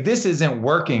 man, like, this isn't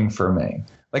working for me.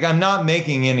 Like, I'm not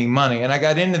making any money, and I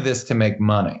got into this to make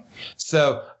money.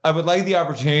 So I would like the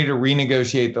opportunity to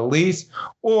renegotiate the lease,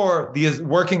 or the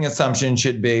working assumption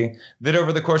should be that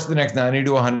over the course of the next 90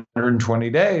 to 120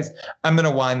 days, I'm going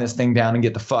to wind this thing down and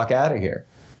get the fuck out of here.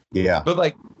 Yeah.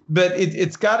 But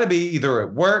it's got to be either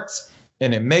it works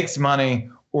and it makes money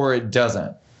or it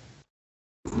doesn't.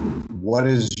 What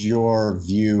is your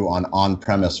view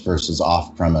on-premise versus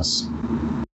off-premise?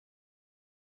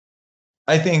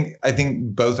 I think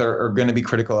both are going to be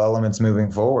critical elements moving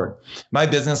forward. My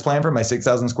business plan for my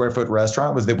 6,000 square foot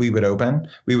restaurant was that we would open,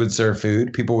 we would serve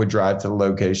food, people would drive to the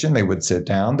location, they would sit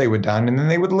down, they would dine, and then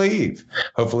they would leave.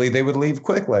 Hopefully they would leave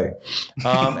quickly.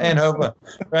 And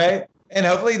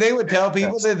hopefully they would tell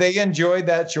people that they enjoyed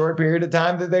that short period of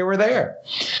time that they were there.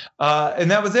 And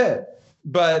that was it.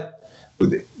 But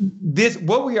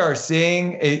what we are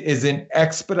seeing is an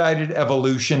expedited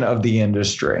evolution of the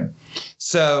industry.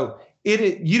 So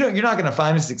you're not going to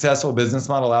find a successful business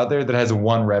model out there that has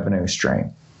one revenue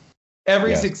stream.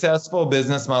 Every Yes. successful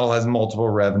business model has multiple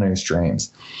revenue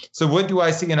streams. So what do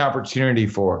I see an opportunity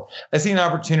for? I see an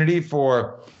opportunity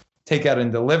for takeout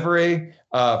and delivery,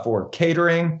 for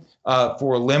catering,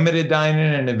 for limited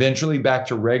dine-in, and eventually back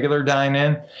to regular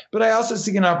dine-in. But I also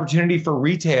see an opportunity for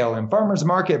retail and farmers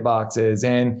market boxes,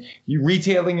 and you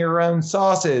retailing your own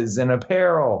sauces and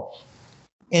apparel.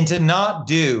 And to not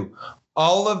do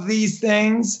all of these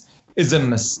things is a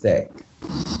mistake.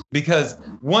 Because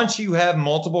once you have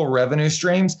multiple revenue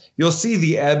streams, you'll see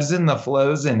the ebbs and the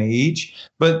flows in each,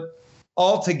 but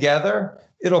altogether,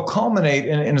 it'll culminate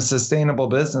in a sustainable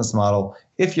business model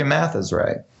if your math is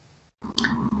right.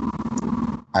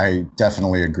 I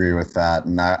definitely agree with that,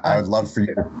 and I would love for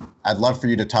you. I'd love for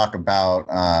you to talk about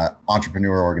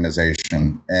entrepreneur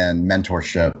organization and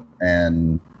mentorship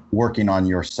and working on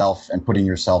yourself and putting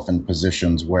yourself in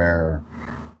positions where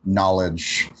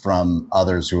knowledge from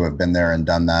others who have been there and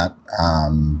done that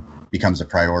becomes a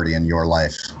priority in your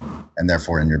life and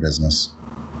therefore in your business.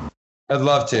 I'd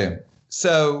love to.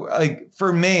 So like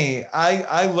for me,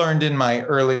 I learned in my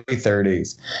early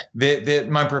 30s that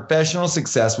my professional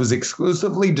success was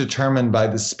exclusively determined by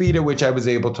the speed at which I was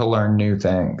able to learn new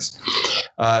things.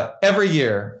 Every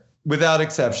year, without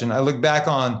exception, I look back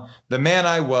on the man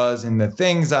I was and the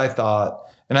things I thought,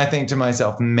 and I think to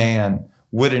myself, man,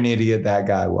 what an idiot that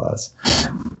guy was.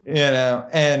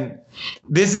 And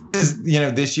this is,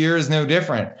 this year is no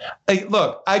different.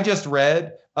 Look, I just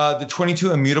read the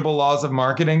 22 Immutable Laws of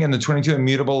Marketing and the 22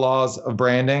 Immutable Laws of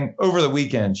Branding over the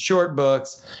weekend. Short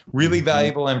books, really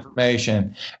valuable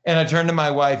information. And I turned to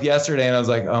my wife yesterday and I was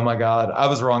like, oh my God, I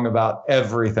was wrong about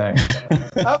everything.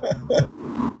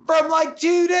 From like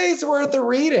 2 days worth of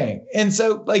reading. And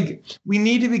so we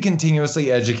need to be continuously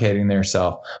educating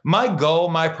themselves. My goal,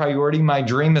 my priority, my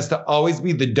dream is to always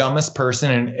be the dumbest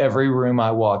person in every room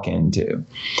I walk into.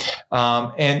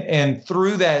 And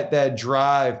through that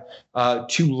drive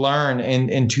to learn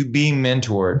and to be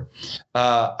mentored,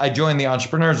 I joined the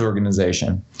Entrepreneurs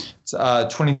Organization. It's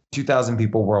 22,000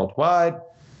 people worldwide.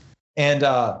 And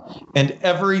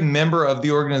every member of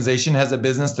the organization has a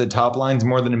business that top lines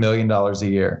more than $1 million a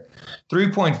year.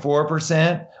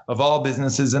 3.4% of all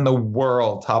businesses in the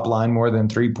world top line more than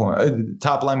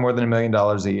 $1 million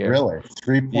a year. Really?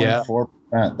 3.4%.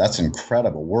 Yeah. That's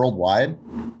incredible. Worldwide?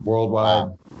 Worldwide.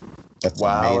 Wow. That's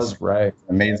wow, amazing. Is right.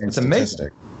 Amazing it's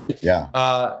statistic. Amazing.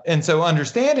 Yeah. And so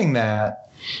understanding that,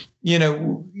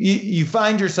 you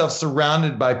find yourself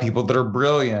surrounded by people that are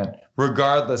brilliant,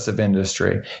 regardless of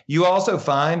industry. You also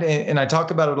find, and I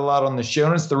talk about it a lot on the show,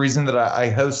 and it's the reason that I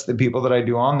host the people that I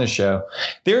do on the show,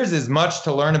 there's as much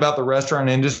to learn about the restaurant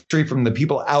industry from the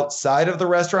people outside of the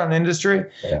restaurant industry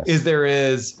as there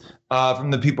is from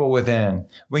the people within.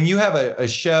 When you have a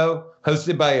show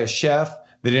hosted by a chef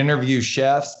that interviews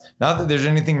chefs, not that there's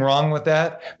anything wrong with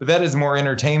that, but that is more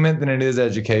entertainment than it is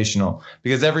educational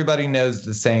because everybody knows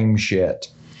the same shit.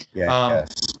 Yeah.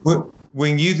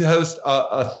 When you host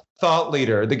a thought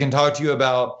leader that can talk to you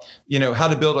about, how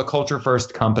to build a culture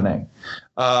first company,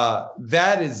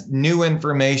 that is new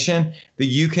information that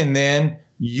you can then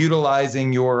utilize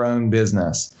in your own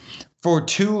business. For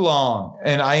too long,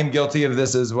 and I am guilty of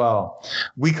this as well,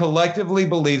 we collectively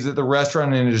believed that the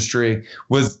restaurant industry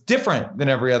was different than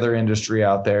every other industry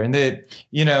out there. And that,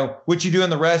 what you do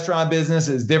in the restaurant business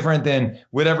is different than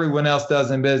what everyone else does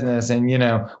in business. And,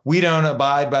 we don't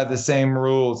abide by the same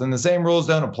rules and the same rules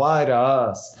don't apply to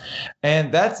us.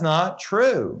 And that's not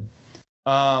true.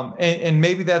 And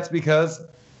maybe that's because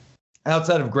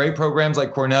outside of great programs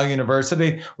like Cornell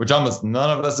University, which almost none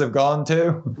of us have gone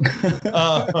to,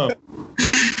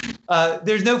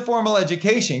 there's no formal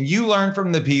education. You learn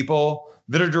from the people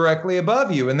that are directly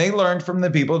above you, and they learned from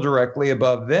the people directly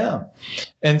above them.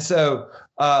 And so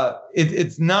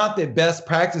it's not that best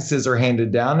practices are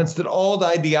handed down. It's that old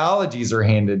ideologies are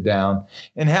handed down.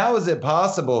 And how is it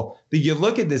possible that you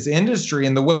look at this industry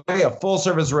and the way a full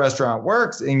service restaurant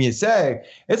works and you say,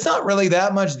 it's not really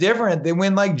that much different than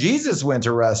when Jesus went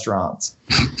to restaurants?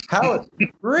 How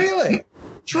really,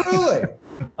 truly?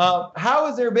 How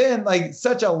has there been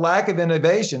such a lack of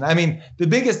innovation? I mean, the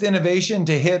biggest innovation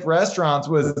to hit restaurants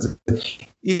was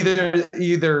either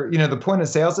the point of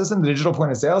sale system, the digital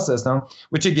point of sale system,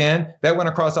 which again, that went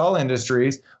across all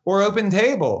industries, or Open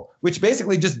Table, which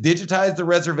basically just digitized the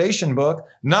reservation book,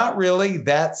 not really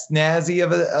that snazzy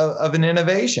of an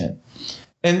innovation.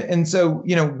 And so,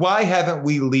 why haven't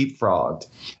we leapfrogged?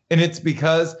 And it's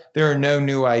because there are no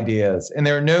new ideas. And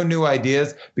there are no new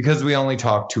ideas because we only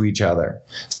talk to each other.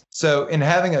 So in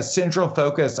having a central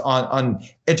focus on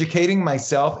educating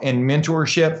myself and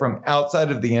mentorship from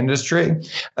outside of the industry,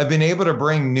 I've been able to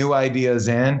bring new ideas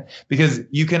in, because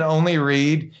you can only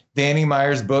read Danny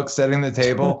Meyer's book, Setting the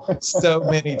Table, so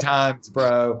many times,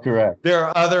 bro. Correct. There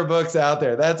are other books out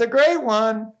there. That's a great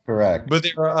one. Correct. But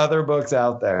there are other books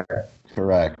out there.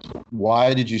 Correct.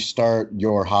 Why did you start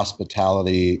your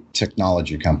hospitality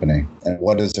technology company, and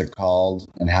what is it called,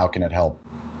 and how can it help?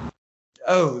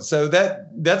 Oh, so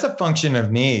that's a function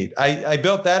of need. I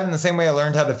built that in the same way I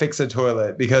learned how to fix a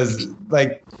toilet, because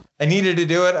like I needed to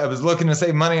do it. I was looking to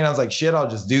save money, and I was like, shit, I'll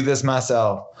just do this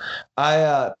myself.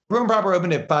 Room Proper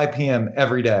opened at 5 p.m.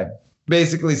 every day,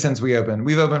 basically since we opened.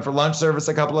 We've opened for lunch service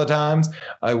a couple of times.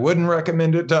 I wouldn't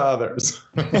recommend it to others.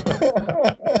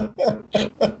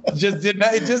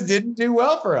 It just didn't do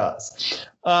well for us.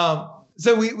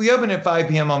 So we opened at 5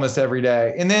 p.m. almost every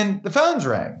day, and then the phones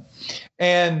rang.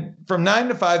 And from 9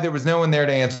 to 5, there was no one there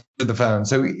to answer the phone.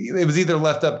 So it was either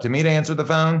left up to me to answer the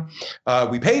phone.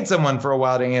 We paid someone for a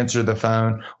while to answer the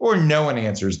phone, or no one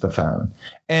answers the phone.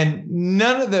 And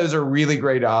none of those are really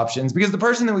great options, because the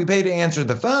person that we paid to answer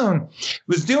the phone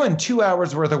was doing 2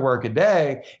 hours worth of work a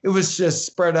day. It was just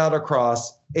spread out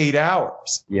across 8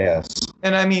 hours. Yes.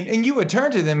 And I mean, and you would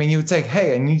turn to them and you would say,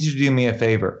 hey, I need you to do me a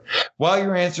favor. While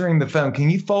you're answering the phone, can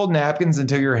you fold napkins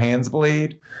until your hands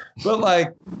bleed? But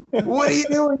like, what do you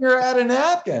do when you're out of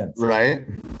napkins? Right.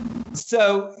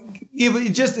 So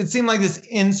it seemed like this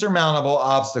insurmountable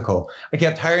obstacle. I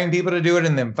kept hiring people to do it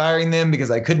and then firing them because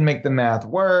I couldn't make the math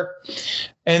work.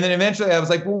 And then eventually I was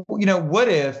like, well, what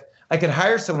if I could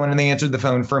hire someone and they answered the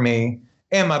phone for me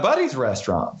and my buddies'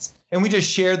 restaurants, and we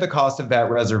just shared the cost of that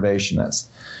reservationist.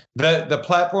 The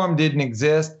platform didn't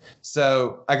exist,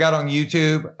 so I got on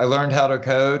YouTube, I learned how to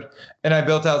code, and I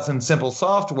built out some simple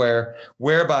software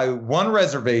whereby one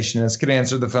reservationist could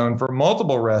answer the phone for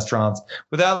multiple restaurants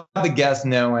without the guest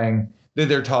knowing that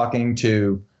they're talking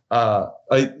to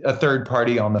a third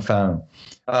party on the phone.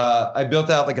 I built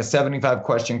out like a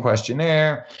 75-question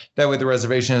questionnaire. That way the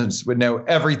reservations would know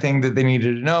everything that they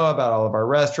needed to know about all of our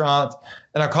restaurants.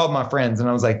 And I called my friends and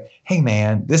I was like, hey,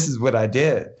 man, this is what I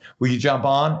did. Will you jump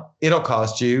on? It'll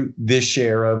cost you this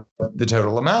share of the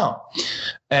total amount.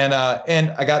 And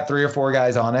I got 3 or 4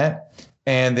 guys on it.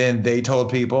 And then they told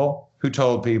people who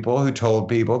told people who told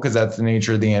people, because that's the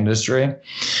nature of the industry.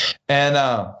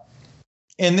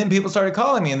 And then people started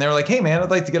calling me and they were like, hey, man,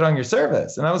 I'd like to get on your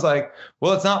service. And I was like,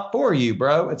 well, it's not for you,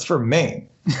 bro. It's for me.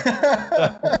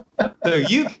 So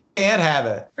you can't have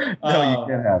it. No, you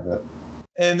can't have it.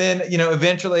 And then,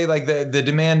 eventually like the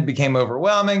demand became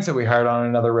overwhelming. So we hired on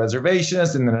another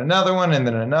reservationist and then another one and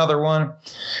then another one.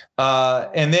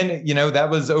 And then, that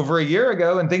was over a year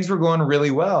ago and things were going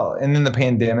really well. And then the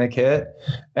pandemic hit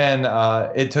and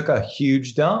it took a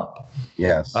huge dump.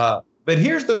 Yes. But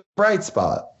here's the bright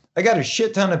spot. I got a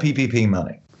shit ton of PPP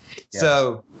money. Yes.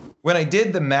 So when I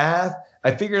did the math,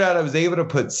 I figured out I was able to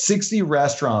put 60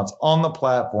 restaurants on the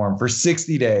platform for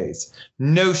 60 days,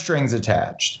 no strings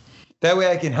attached. That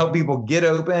way I can help people get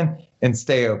open and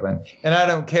stay open. And I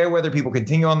don't care whether people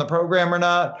continue on the program or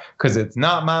not, because it's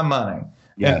not my money.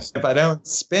 Yes. And if I don't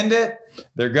spend it,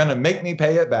 they're going to make me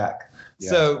pay it back. Yeah.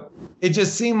 So it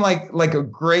just seemed like a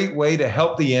great way to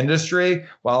help the industry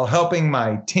while helping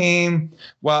my team,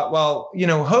 while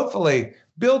hopefully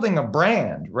building a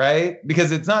brand, right?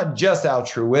 Because it's not just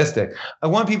altruistic. I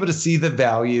want people to see the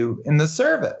value in the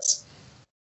service.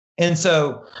 And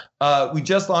so we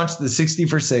just launched the 60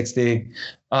 for 60.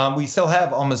 We still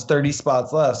have almost 30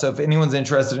 spots left. So if anyone's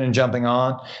interested in jumping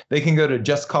on, they can go to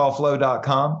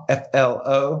justcallflow.com,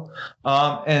 FLO,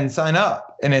 and sign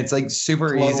up. And it's like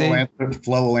super easy.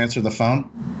 Flo will answer the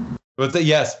phone. But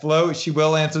yes, Flo, she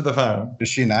will answer the phone. Is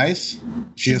she nice?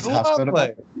 She's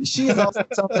hospitable. She is also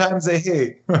sometimes a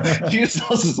he. She is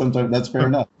also sometimes. That's fair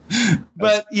enough.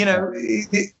 But,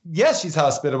 yes, she's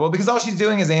hospitable because all she's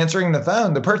doing is answering the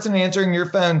phone. The person answering your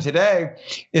phone today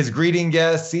is greeting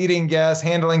guests, seating guests,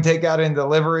 handling takeout and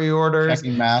delivery orders.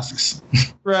 Checking masks.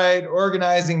 Right.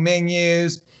 Organizing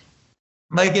menus.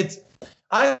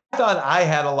 I thought I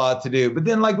had a lot to do, but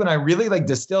then when I really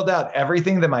distilled out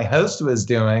everything that my host was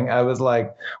doing, I was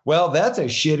like, well, that's a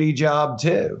shitty job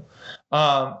too.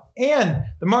 And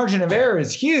the margin of error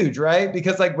is huge, right?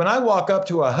 Because when I walk up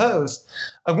to a host,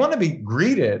 I want to be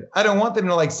greeted. I don't want them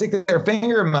to stick their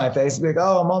finger in my face and be like,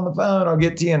 oh, I'm on the phone. I'll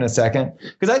get to you in a second.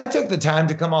 Because I took the time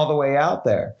to come all the way out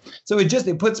there. So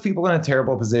it puts people in a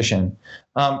terrible position.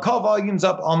 Call volume's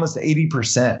up almost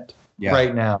 80%. Yeah.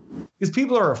 Right now, because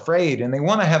people are afraid and they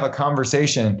want to have a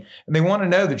conversation and they want to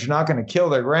know that you're not going to kill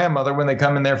their grandmother when they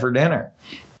come in there for dinner.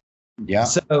 Yeah.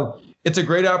 So it's a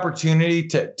great opportunity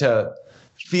to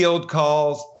field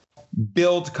calls,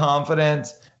 build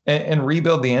confidence and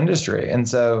rebuild the industry. And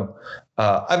so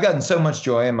I've gotten so much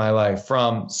joy in my life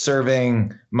from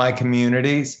serving my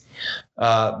communities.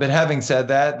 But having said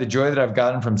that, the joy that I've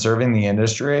gotten from serving the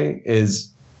industry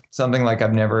is something like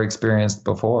I've never experienced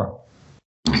before.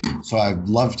 So I'd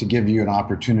love to give you an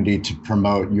opportunity to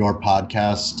promote your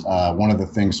podcast. One of the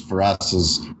things for us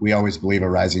is we always believe a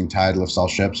rising tide lifts all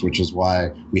ships, which is why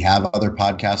we have other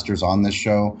podcasters on this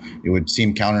show. It would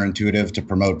seem counterintuitive to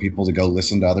promote people to go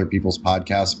listen to other people's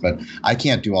podcasts, but I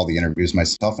can't do all the interviews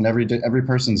myself, and every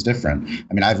person's different.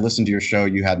 I mean, I've listened to your show.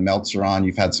 You had Meltzer on.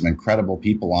 You've had some incredible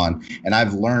people on, and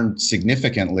I've learned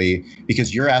significantly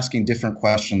because you're asking different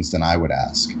questions than I would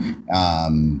ask.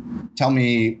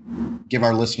 Give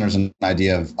our listeners an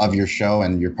idea of your show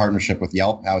and your partnership with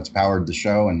Yelp, how it's powered the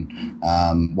show, and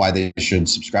why they should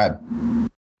subscribe.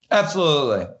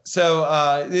 Absolutely.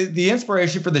 So the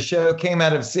inspiration for the show came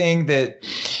out of seeing that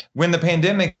when the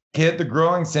pandemic hit, the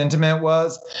growing sentiment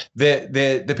was that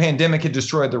the pandemic had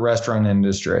destroyed the restaurant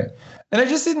industry. And I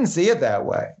just didn't see it that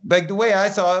way. Like the way I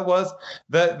saw it was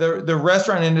that the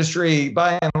restaurant industry,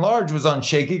 by and large, was on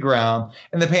shaky ground,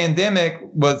 and the pandemic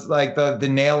was like the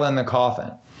nail in the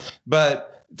coffin.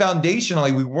 But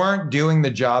foundationally, we weren't doing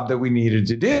the job that we needed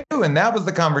to do. And that was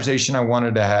the conversation I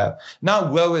wanted to have.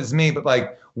 Not woe is me, but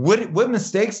like, what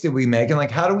mistakes did we make? And like,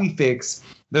 how do we fix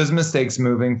those mistakes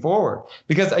moving forward?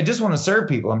 Because I just want to serve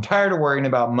people. I'm tired of worrying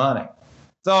about money.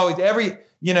 It's always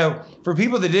for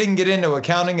people that didn't get into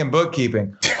accounting and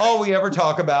bookkeeping, all we ever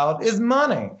talk about is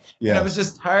money. Yeah. And I was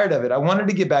just tired of it. I wanted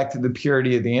to get back to the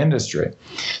purity of the industry.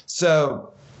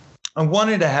 So I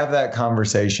wanted to have that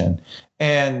conversation.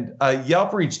 And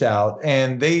Yelp reached out,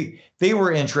 and they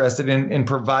were interested in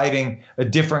providing a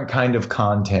different kind of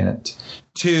content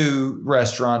to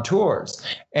restaurateurs.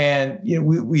 And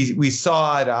we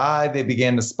saw eye to eye. They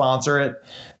began to sponsor it,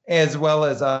 as well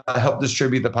as help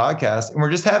distribute the podcast. And we're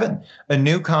just having a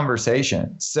new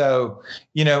conversation. So,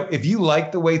 if you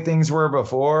like the way things were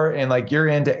before, and like you're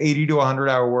into 80 to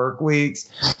 100-hour work weeks,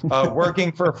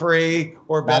 working for free,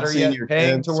 or better yet,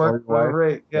 paying to work for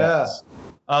free. Yeah. Yes.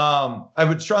 I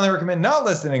would strongly recommend not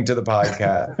listening to the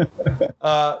podcast.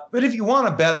 But if you want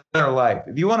a better life,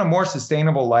 if you want a more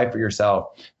sustainable life for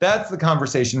yourself, that's the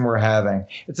conversation we're having.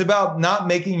 It's about not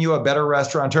making you a better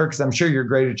restaurateur, because I'm sure you're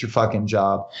great at your fucking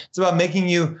job. It's about making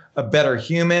you a better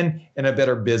human and a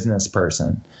better business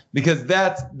person, because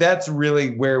that's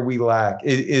really where we lack,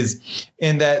 is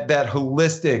in that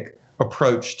holistic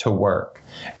approach to work.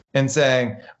 And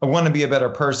saying, I want to be a better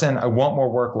person. I want more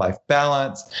work-life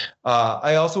balance.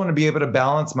 I also want to be able to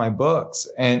balance my books.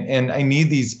 And I need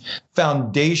these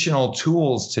foundational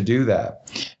tools to do that.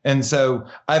 And so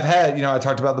I've had, I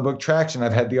talked about the book Traction.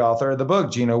 I've had the author of the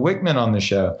book, Gino Wickman, on the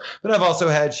show. But I've also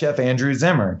had Chef Andrew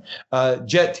Zimmern.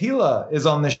 Jet Tila is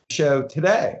on the show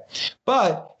today.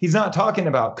 But he's not talking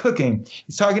about cooking.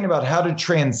 He's talking about how to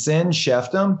transcend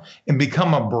chefdom and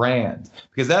become a brand,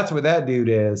 because that's what that dude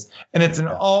is. And it's an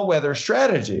all-weather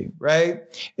strategy, right?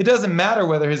 It doesn't matter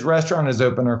whether his restaurant is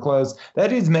open or closed. That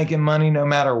dude's making money no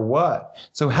matter what.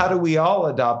 So how do we all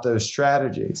adopt those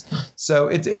strategies? So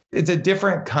it's a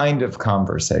different kind of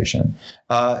conversation.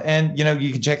 And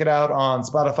you can check it out on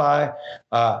Spotify,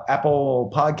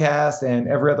 Apple Podcast, and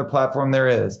every other platform there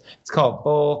is. It's called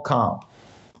Full Comp.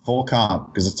 Full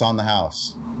Comp, because it's on the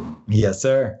house. Yes,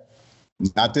 sir.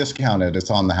 It's not discounted.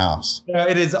 It's on the house. No,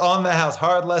 it is on the house.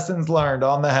 Hard lessons learned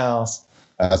on the house.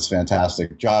 That's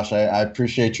fantastic. Josh, I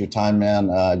appreciate your time, man.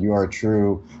 You are a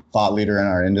true thought leader in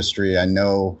our industry. I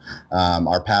know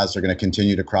our paths are going to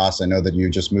continue to cross. I know that you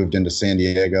just moved into San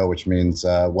Diego, which means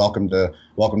welcome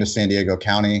to San Diego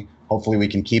County. Hopefully we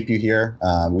can keep you here.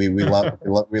 We love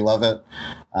we love it.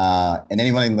 And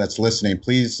anyone that's listening,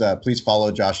 please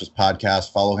follow Josh's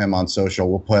podcast. Follow him on social.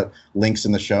 We'll put links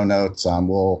in the show notes.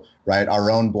 We'll write our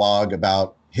own blog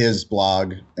about his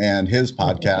blog and his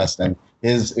podcast and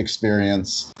his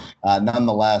experience.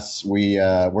 Nonetheless,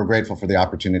 we're grateful for the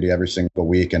opportunity every single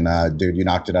week. And dude, you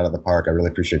knocked it out of the park. I really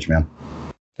appreciate you, man.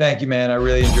 Thank you, man. I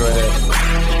really enjoyed it.